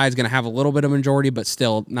either side's going to have a little bit of majority, but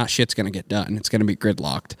still not shit's going to get done. It's going to be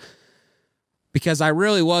gridlocked. Because I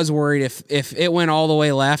really was worried if it went all the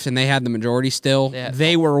way left and they had the majority still,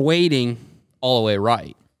 they were waiting. All the way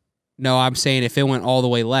right. No, I'm saying if it went all the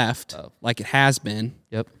way left, like it has been,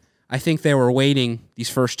 I think they were waiting these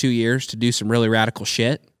first 2 years to do some really radical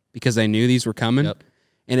shit because they knew these were coming.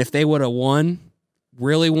 And if they would have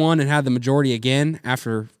really won and had the majority again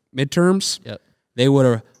after midterms, they would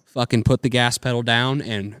have fucking put the gas pedal down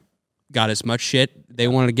and got as much shit they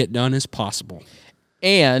wanted to get done as possible.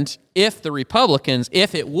 And if the Republicans,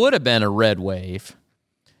 if it would have been a red wave,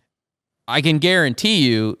 I can guarantee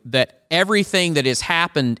you that everything that has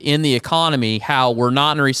happened in the economy, how we're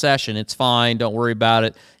not in a recession, it's fine, don't worry about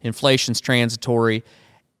it, inflation's transitory,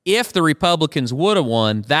 if the Republicans would have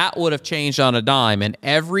won, that would have changed on a dime. And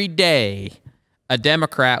every day, a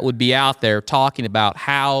Democrat would be out there talking about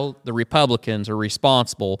how the Republicans are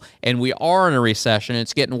responsible. And we are in a recession.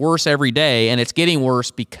 It's getting worse every day. And it's getting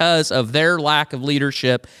worse because of their lack of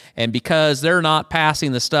leadership and because they're not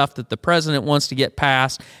passing the stuff that the president wants to get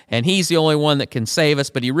passed. And he's the only one that can save us,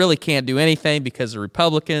 but he really can't do anything because the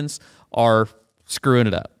Republicans are screwing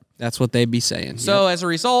it up. That's what they'd be saying. So as a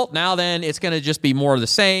result, now then it's going to just be more of the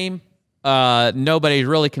same. Nobody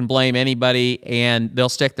really can blame anybody, and they'll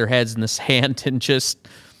stick their heads in the sand and just,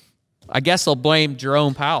 I guess they'll blame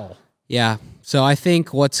Jerome Powell. Yeah. So I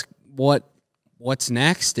think what's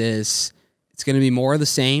next is it's going to be more of the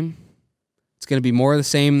same. It's going to be more of the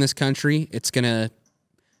same in this country. It's going to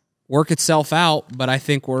work itself out, but I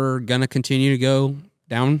think we're going to continue to go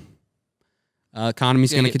down.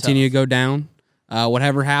 Economy's going to continue to go down.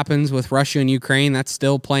 Whatever happens with Russia and Ukraine, that's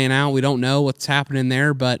still playing out. We don't know what's happening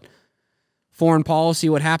there, but foreign policy,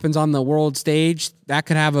 what happens on the world stage, that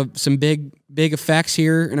could have some big effects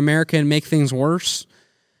here in America and make things worse.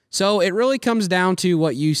 So it really comes down to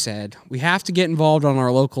what you said. We have to get involved on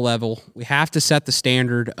our local level. We have to set the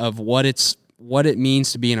standard of what it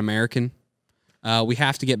means to be an American. We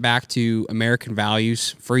have to get back to American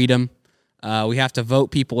values, freedom. We have to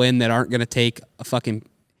vote people in that aren't going to take a fucking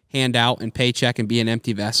handout and paycheck and be an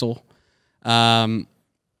empty vessel. We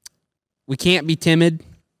can't be timid.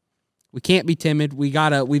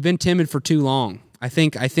 We've been timid for too long. I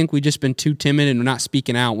think we've just been too timid and not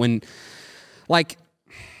speaking out when,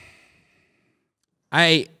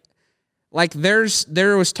 there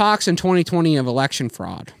was talks in 2020 of election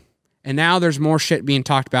fraud, and now there's more shit being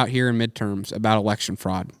talked about here in midterms about election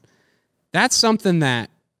fraud. That's something that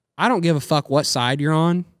I don't give a fuck what side you're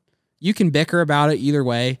on. You can bicker about it either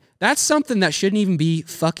way. That's something that shouldn't even be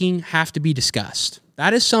fucking have to be discussed.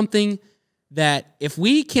 That is something that if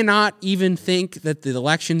we cannot even think that the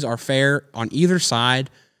elections are fair on either side,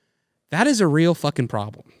 that is a real fucking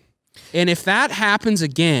problem. And if that happens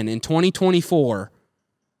again in 2024,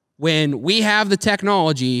 when we have the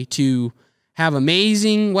technology to have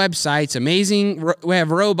amazing websites, we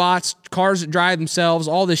have robots, cars that drive themselves,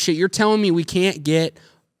 all this shit, you're telling me we can't get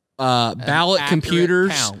ballot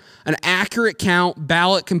computers, an accurate count,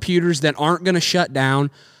 ballot computers that aren't going to shut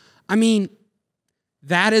down. I mean,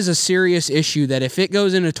 that is a serious issue that if it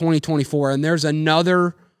goes into 2024 and there's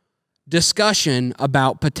another discussion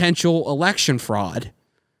about potential election fraud,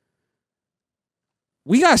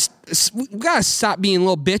 we gotta stop being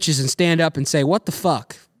little bitches and stand up and say, what the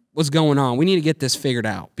fuck was going on? We need to get this figured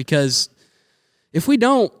out, because if we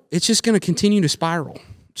don't, it's just going to continue to spiral.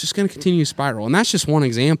 It's just going to continue to spiral. And that's just one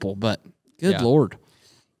example, but good Lord.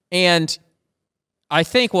 And I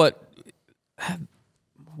think what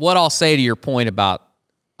I'll say to your point about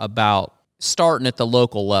starting at the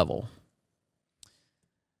local level.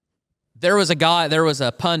 There was a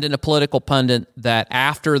political pundit that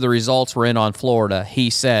after the results were in on Florida, he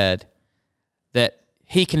said that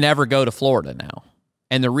he can never go to Florida now.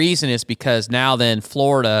 And the reason is because now then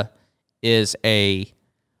Florida is a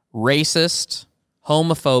racist,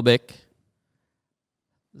 homophobic,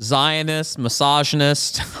 Zionist,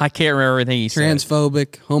 misogynist, I can't remember everything he said.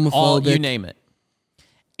 Transphobic, homophobic. You name it.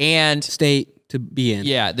 And state to be in.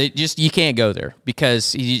 Yeah, you can't go there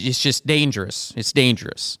because it's just dangerous. It's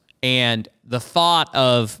dangerous. And the thought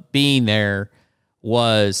of being there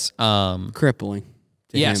was crippling.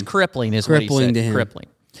 Yes, crippling is what he said. To him. Crippling.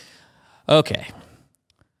 Okay.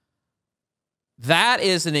 That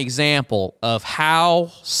is an example of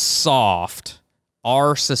how soft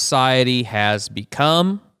our society has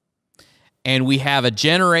become. And we have a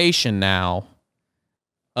generation now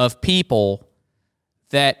of people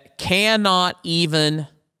that cannot even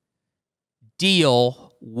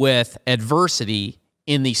deal with adversity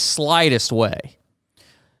in the slightest way.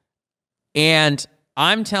 And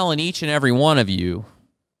I'm telling each and every one of you,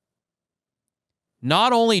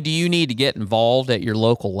 not only do you need to get involved at your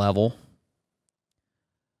local level,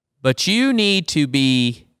 but you need to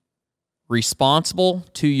be responsible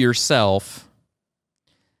to yourself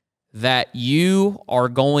that you are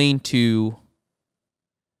going to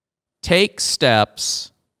take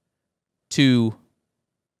steps to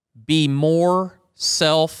be more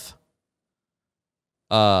sustainable.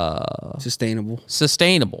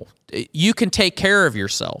 You can take care of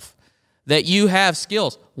yourself, that you have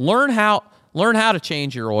skills. Learn how to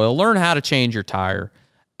change your oil, learn how to change your tire.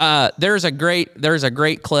 There's a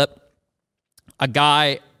great clip. A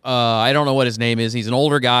guy, I don't know what his name is. He's an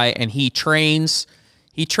older guy, and he trains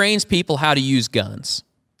people how to use guns.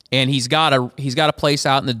 And he's got a place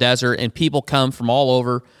out in the desert, and people come from all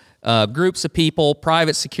over groups of people,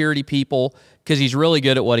 private security people, because he's really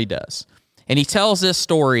good at what he does. And he tells this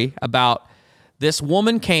story about this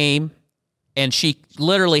woman came and she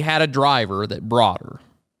literally had a driver that brought her.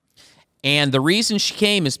 And the reason she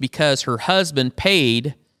came is because her husband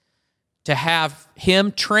paid to have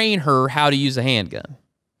him train her how to use a handgun.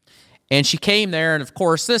 And she came there, and of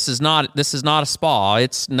course, this is not a spa.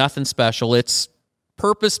 It's nothing special. It's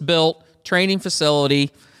purpose-built training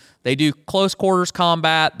facility. They do close quarters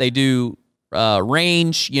combat. They do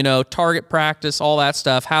range, target practice, all that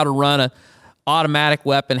stuff, how to run a automatic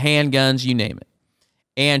weapon, handguns, you name it.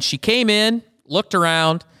 And she came in, looked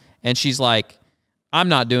around, and she's like, I'm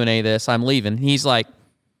not doing any of this. I'm leaving. He's like,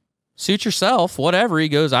 suit yourself, whatever. He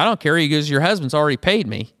goes, I don't care. He goes, your husband's already paid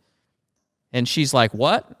me. And she's like,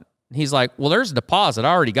 what? He's like, well, there's a deposit.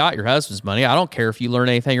 I already got your husband's money. I don't care if you learn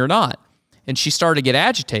anything or not. And she started to get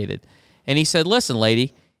agitated. And he said, listen,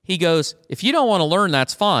 lady, he goes, if you don't want to learn,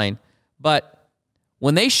 that's fine. But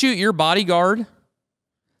when they shoot your bodyguard,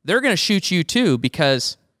 they're going to shoot you too,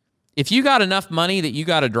 because if you got enough money that you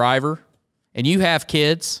got a driver and you have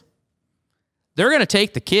kids, they're going to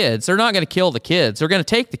take the kids. They're not going to kill the kids. They're going to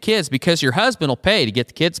take the kids because your husband will pay to get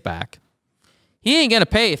the kids back. He ain't going to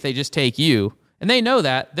pay if they just take you. And they know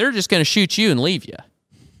that. They're just going to shoot you and leave you.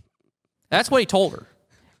 That's what he told her.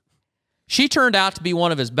 She turned out to be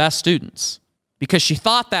one of his best students because she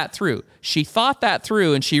thought that through. She thought that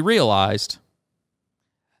through, and she realized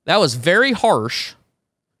that was very harsh.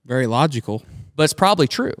 Very logical. But it's probably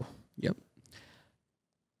true. Yep.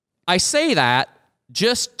 I say that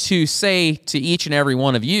just to say to each and every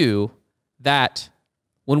one of you that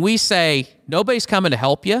when we say nobody's coming to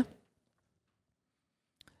help you,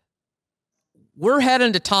 we're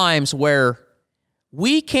heading to times where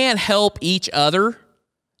we can't help each other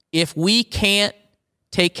if we can't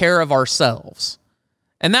take care of ourselves.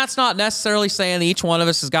 And that's not necessarily saying each one of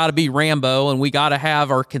us has got to be Rambo and we got to have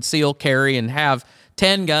our concealed carry and have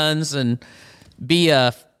 10 guns and be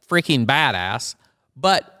a freaking badass.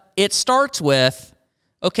 But it starts with,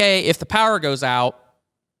 okay, if the power goes out,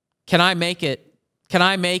 can I make it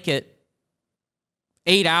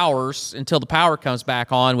 8 hours until the power comes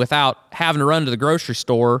back on without having to run to the grocery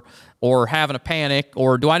store or having a panic?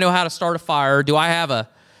 Or do I know how to start a fire? Do I have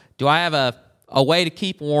a way to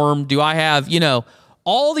keep warm? Do I have,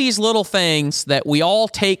 all these little things that we all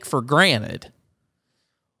take for granted?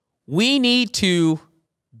 We need to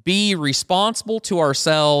be responsible to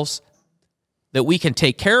ourselves, that we can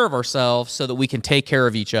take care of ourselves so that we can take care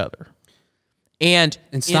of each other. And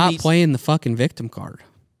stop playing the fucking victim card.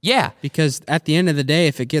 Yeah. Because at the end of the day,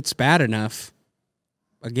 if it gets bad enough,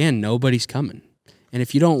 again, nobody's coming. And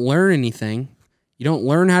if you don't learn anything, you don't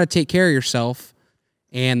learn how to take care of yourself,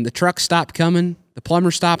 and the truck stopped coming, the plumber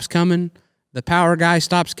stops coming, the power guy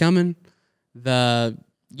stops coming, name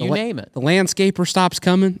it. The landscaper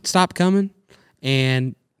stop coming,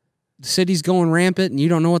 and the city's going rampant, and you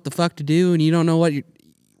don't know what the fuck to do, and you don't know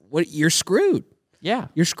you're screwed. Yeah.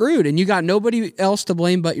 You're screwed, and you got nobody else to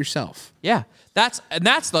blame but yourself. Yeah. That's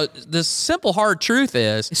the simple hard truth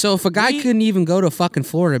is. So if a guy couldn't even go to fucking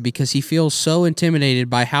Florida because he feels so intimidated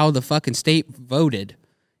by how the fucking state voted,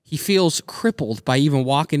 he feels crippled by even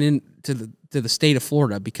walking into the state of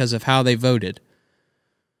Florida because of how they voted.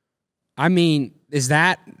 I mean, is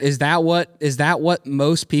that what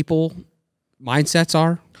most people mindsets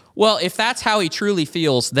are? Well, if that's how he truly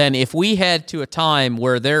feels, then if we head to a time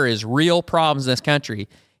where there is real problems in this country,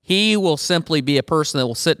 he will simply be a person that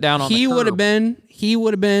will sit down on the curb. He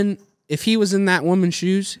would have been, if he was in that woman's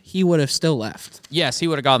shoes, he would have still left. Yes, he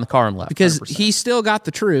would have gotten in the car and left. Because 100%. He still got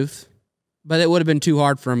the truth, but it would have been too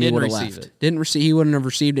hard for him. He would have left. He wouldn't have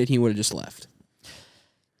received it. He would have just left.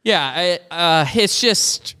 Yeah, it's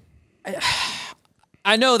just,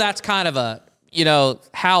 I know that's kind of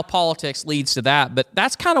how politics leads to that, but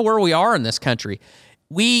that's kind of where we are in this country.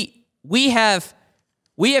 We have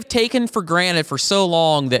taken for granted for so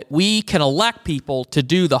long that we can elect people to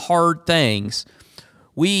do the hard things.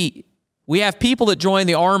 We have people that join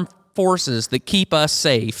the armed forces that keep us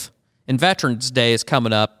safe, and Veterans Day is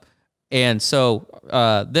coming up, and so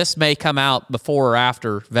this may come out before or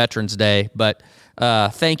after Veterans Day, but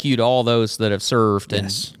thank you to all those that have served.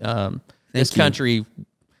 Yes. And this country,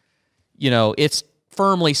 it's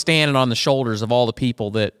firmly standing on the shoulders of all the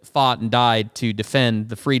people that fought and died to defend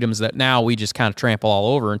the freedoms that now we just kind of trample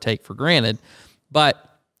all over and take for granted.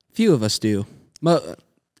 But few of us do.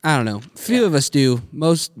 I don't know. Few of us do.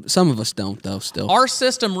 Some of us don't, though, still. Our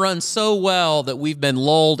system runs so well that we've been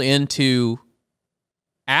lulled into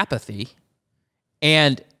apathy,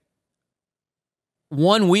 and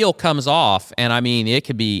one wheel comes off, and I mean, it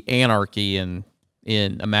could be anarchy and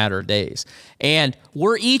in a matter of days. And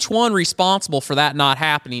we're each one responsible for that not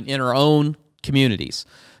happening in our own communities.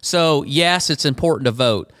 So, yes, it's important to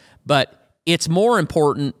vote, but it's more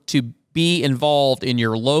important to be involved in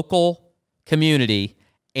your local community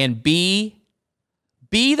and be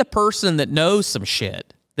the person that knows some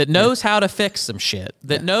shit, that knows how to fix some shit,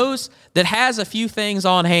 that knows, that has a few things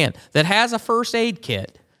on hand, that has a first aid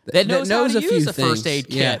kit, that knows how to use a first aid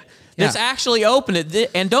kit. That's actually open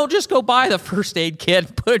it, and don't just go buy the first aid kit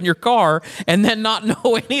and put it in your car and then not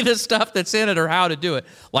know any of the stuff that's in it or how to do it.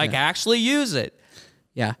 Actually use it.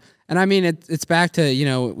 Yeah. And I mean, it's back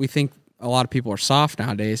to, we think a lot of people are soft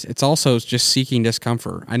nowadays. It's also just seeking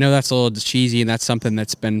discomfort. I know that's a little cheesy, and that's something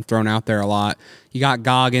that's been thrown out there a lot. You got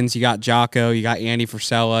Goggins, you got Jocko, you got Andy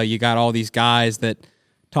Frisella, you got all these guys that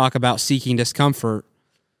talk about seeking discomfort.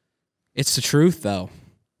 It's the truth, though.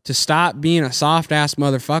 To stop being a soft-ass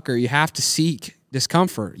motherfucker, you have to seek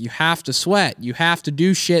discomfort. You have to sweat. You have to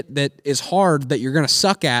do shit that is hard, that you're going to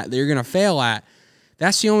suck at, that you're going to fail at.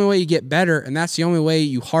 That's the only way you get better, and that's the only way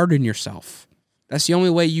you harden yourself. That's the only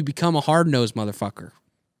way you become a hard-nosed motherfucker.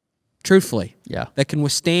 Truthfully. Yeah. That can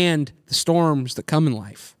withstand the storms that come in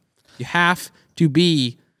life. You have to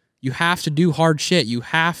do hard shit. You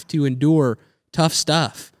have to endure tough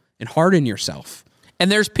stuff and harden yourself.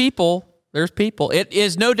 And there's people. It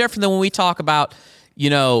is no different than when we talk about,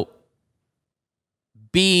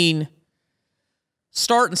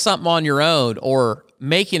 starting something on your own or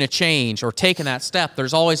making a change or taking that step.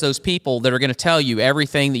 There's always those people that are going to tell you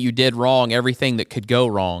everything that you did wrong, everything that could go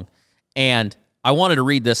wrong. And I wanted to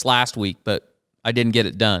read this last week, but I didn't get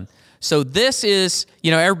it done. So this is,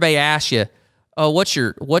 everybody asks you, oh, what's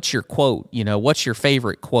your quote? What's your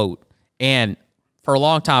favorite quote? And for a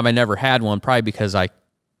long time, I never had one, probably because I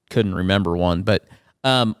couldn't remember one. But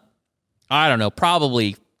I don't know,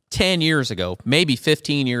 probably 10 years ago, maybe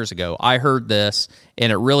 15 years ago, I heard this,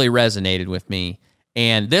 and it really resonated with me.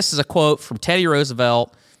 And this is a quote from Teddy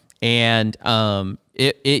Roosevelt, and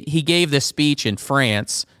he gave this speech in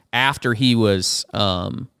France after he was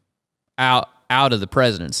out of the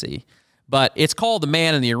presidency. But it's called The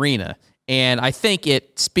Man in the Arena, and I think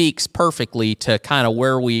it speaks perfectly to kind of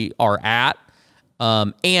where we are at,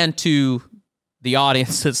 and to the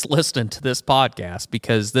audience that's listening to this podcast,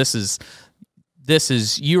 because this is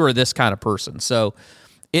you are this kind of person. So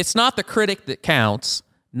it's not the critic that counts,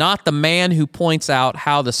 not the man who points out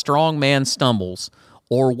how the strong man stumbles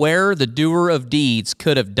or where the doer of deeds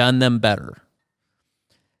could have done them better.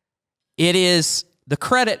 It is the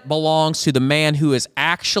credit belongs to the man who is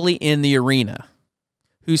actually in the arena,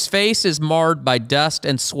 whose face is marred by dust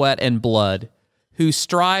and sweat and blood, who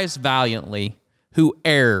strives valiantly, who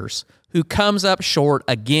errs, who comes up short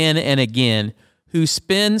again and again, who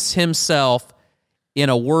spends himself in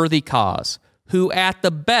a worthy cause, who at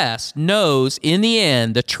the best knows in the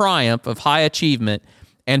end the triumph of high achievement,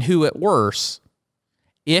 and who at worst,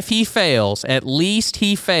 if he fails, at least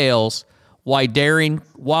he fails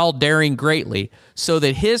while daring greatly, so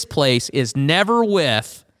that his place is never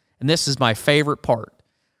with, and this is my favorite part,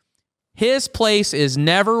 his place is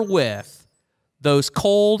never with those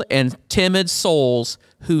cold and timid souls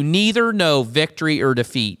who neither know victory or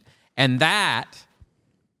defeat. And that,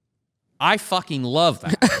 I fucking love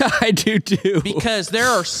that. I do too. Because there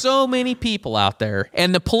are so many people out there,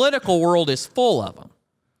 and the political world is full of them.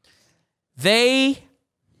 They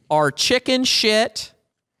are chicken shit,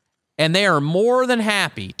 and they are more than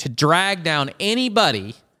happy to drag down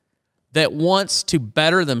anybody that wants to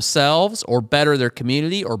better themselves or better their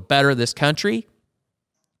community or better this country.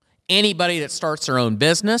 Anybody that starts their own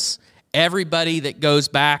business, everybody that goes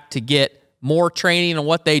back to get more training on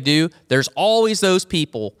what they do, there's always those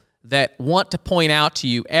people that want to point out to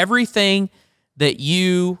you everything that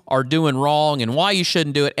you are doing wrong and why you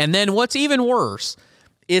shouldn't do it. And then what's even worse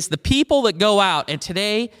is the people that go out, and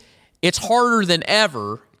today it's harder than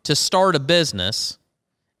ever to start a business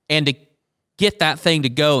and to get that thing to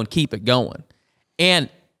go and keep it going. And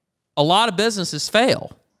a lot of businesses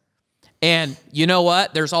fail. And you know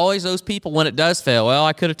what? There's always those people when it does fail. Well,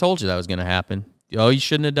 I could have told you that was going to happen. Oh, you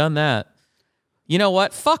shouldn't have done that. You know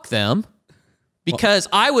what? Fuck them. Because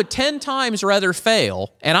I would 10 times rather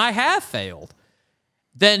fail, and I have failed,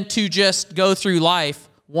 than to just go through life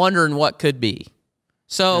wondering what could be.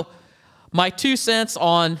 So my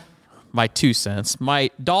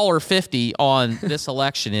 $1.50 on this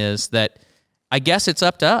election is that I guess it's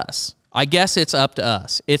up to us.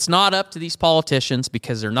 It's not up to these politicians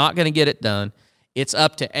because they're not going to get it done. It's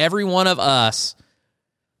up to every one of us.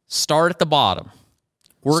 Start at the bottom.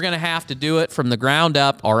 We're going to have to do it from the ground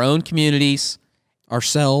up, our own communities.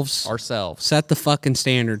 Ourselves. Set the fucking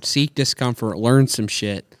standard. Seek discomfort. Learn some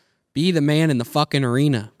shit. Be the man in the fucking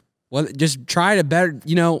arena. Well, just try to better,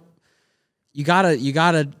 you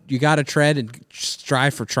gotta tread and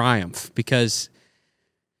strive for triumph, because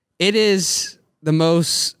it is the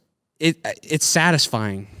most, it's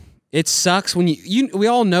satisfying. It sucks when we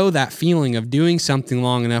all know that feeling of doing something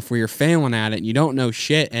long enough where you're failing at it and you don't know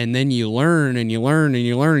shit, and then you learn and you learn and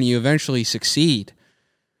you learn and you eventually succeed.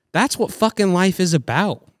 That's what fucking life is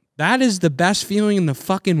about. That is the best feeling in the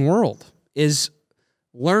fucking world, is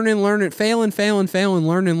learning, failing,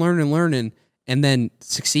 learning, and then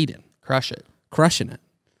succeeding. Crushing it.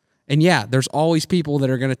 And yeah, there's always people that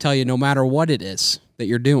are going to tell you, no matter what it is that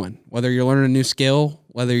you're doing, whether you're learning a new skill,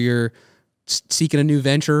 whether you're seeking a new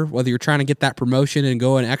venture, whether you're trying to get that promotion and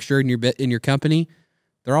go an extra in your company,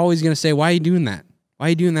 they're always going to say, why are you doing that? Why are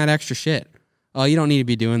you doing that extra shit? Oh, you don't need to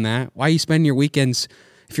be doing that. Why are you spending your weekends,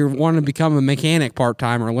 if you're wanting to become a mechanic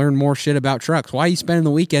part-time or learn more shit about trucks, why are you spending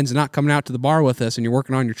the weekends and not coming out to the bar with us and you're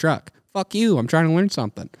working on your truck? Fuck you. I'm trying to learn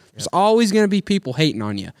something. There's always going to be people hating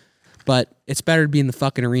on you, but it's better to be in the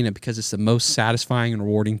fucking arena because it's the most satisfying and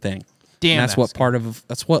rewarding thing. Damn, and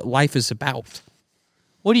that's what life is about.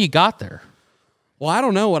 What do you got there? Well, I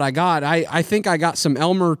don't know what I got. I think I got some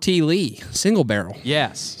Elmer T. Lee single barrel.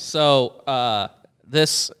 Yes. So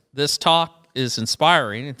this talk is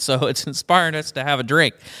inspiring, and so it's inspiring us to have a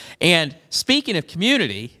drink. And speaking of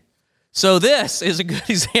community, so this is a good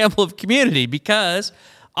example of community, because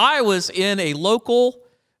I was in a local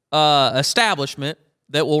establishment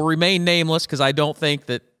that will remain nameless, because I don't think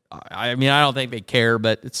that, I don't think they care,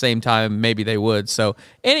 but at the same time, maybe they would. So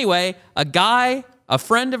anyway, a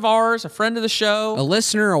friend of ours, a friend of the show, a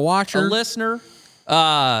listener, a watcher, loyal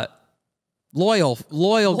guy,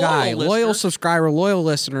 listener, loyal subscriber, loyal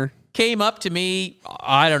listener, came up to me,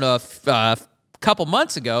 I don't know, a couple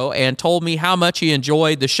months ago, and told me how much he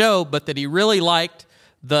enjoyed the show, but that he really liked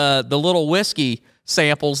the little whiskey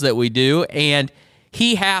samples that we do. And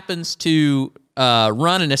he happens to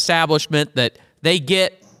run an establishment that they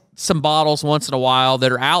get some bottles once in a while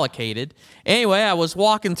that are allocated. Anyway, I was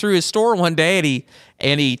walking through his store one day,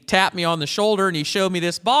 and he tapped me on the shoulder, and he showed me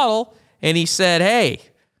this bottle, and he said, "Hey,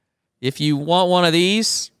 if you want one of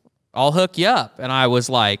these, I'll hook you up." And I was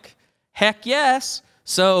like, heck yes.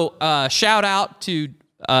 So shout out to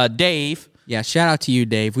Dave. Yeah, shout out to you,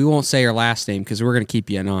 Dave. We won't say your last name because we're going to keep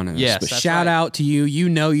you anonymous. Yes, but that's shout right. out to you. You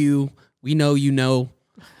know you. We know you know.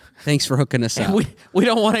 Thanks for hooking us up. We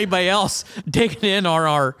don't want anybody else digging in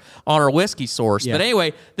on our whiskey source. Yeah. But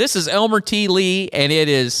anyway, this is Elmer T. Lee, and it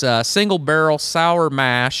is single barrel sour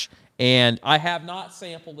mash. And I have not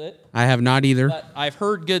sampled it. I have not either. But I've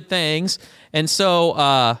heard good things. And so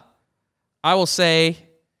I will say,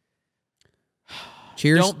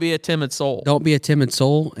 cheers. Don't be a timid soul. Don't be a timid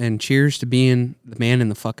soul, and cheers to being the man in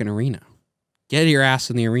the fucking arena. Get your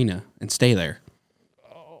ass in the arena and stay there.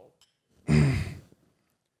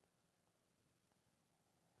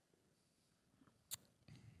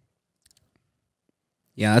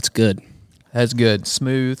 Yeah, that's good. That's good.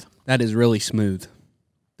 Smooth. That is really smooth.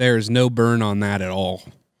 There is no burn on that at all.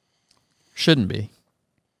 Shouldn't be.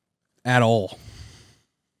 At all.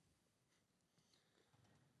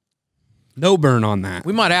 No burn on that.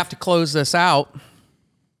 We might have to close this out.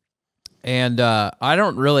 And I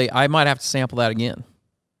might have to sample that again.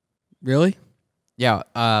 Really?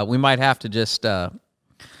 Yeah, we might have to just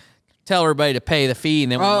tell everybody to pay the fee,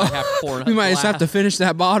 and then we might have to pour We might just have to finish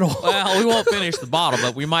that bottle. Well, we won't finish the bottle,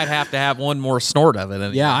 but we might have to have one more snort of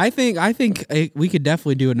it. Yeah, I think we could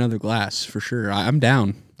definitely do another glass for sure. I'm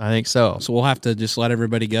down. I think so. So we'll have to just let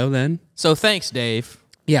everybody go then. So thanks, Dave.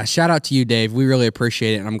 Yeah, shout out to you, Dave. We really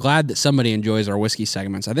appreciate it, and I'm glad that somebody enjoys our whiskey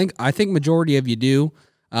segments. I think majority of you do.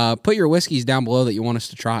 Put your whiskeys down below that you want us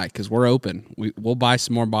to try, because we're open. We'll buy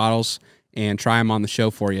some more bottles and try them on the show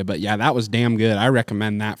for you. But yeah, that was damn good. I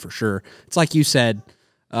recommend that for sure. It's like you said,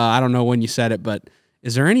 I don't know when you said it, but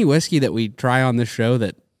is there any whiskey that we try on this show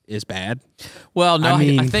that is bad? Well, no,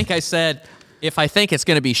 I I think I said if I think it's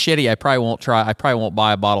going to be shitty, I probably won't try. I probably won't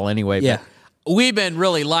buy a bottle anyway. Yeah. But we've been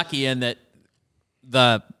really lucky in that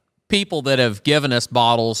the people that have given us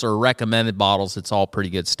bottles or recommended bottles, it's all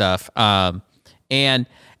pretty good stuff. And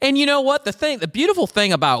you know what? The beautiful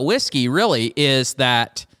thing about whiskey really is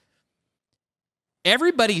that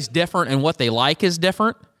everybody's different and what they like is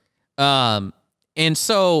different. And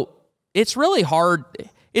so it's really hard.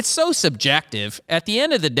 It's so subjective. At the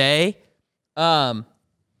end of the day, what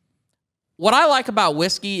I like about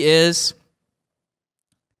whiskey is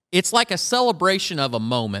it's like a celebration of a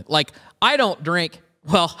moment. Like, I don't drink,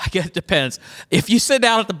 well, I guess it depends. If you sit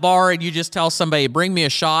down at the bar and you just tell somebody, bring me a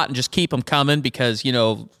shot and just keep them coming because,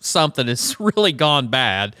 something has really gone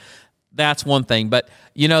bad, that's one thing. But,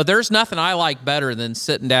 there's nothing I like better than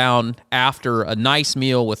sitting down after a nice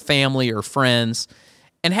meal with family or friends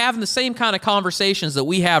and having the same kind of conversations that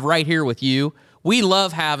we have right here with you. We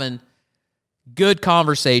love having good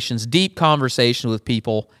conversations, deep conversations with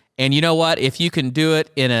people. And you know what? If you can do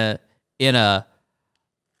it in a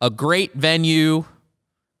great venue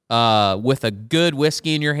with a good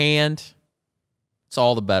whiskey in your hand, it's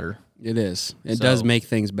all the better. It is. It does make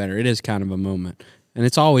things better. It is kind of a moment. And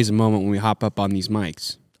it's always a moment when we hop up on these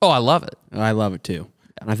mics. Oh, I love it. I love it too.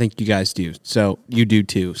 And I think you guys do. So you do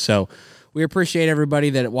too. So we appreciate everybody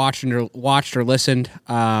that watched or listened.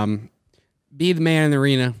 Be the man in the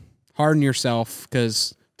arena. Harden yourself,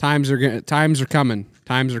 because times are coming.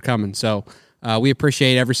 Times are coming. So we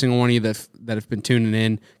appreciate every single one of you that have been tuning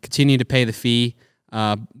in. Continue to pay the fee.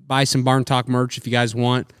 Buy some Barn Talk merch if you guys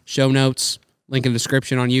want. Show notes, link in the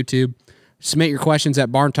description on YouTube. Submit your questions at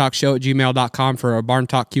barntalkshow@gmail.com for our Barn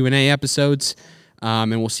Talk Q&A episodes.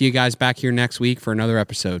 And we'll see you guys back here next week for another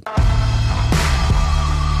episode.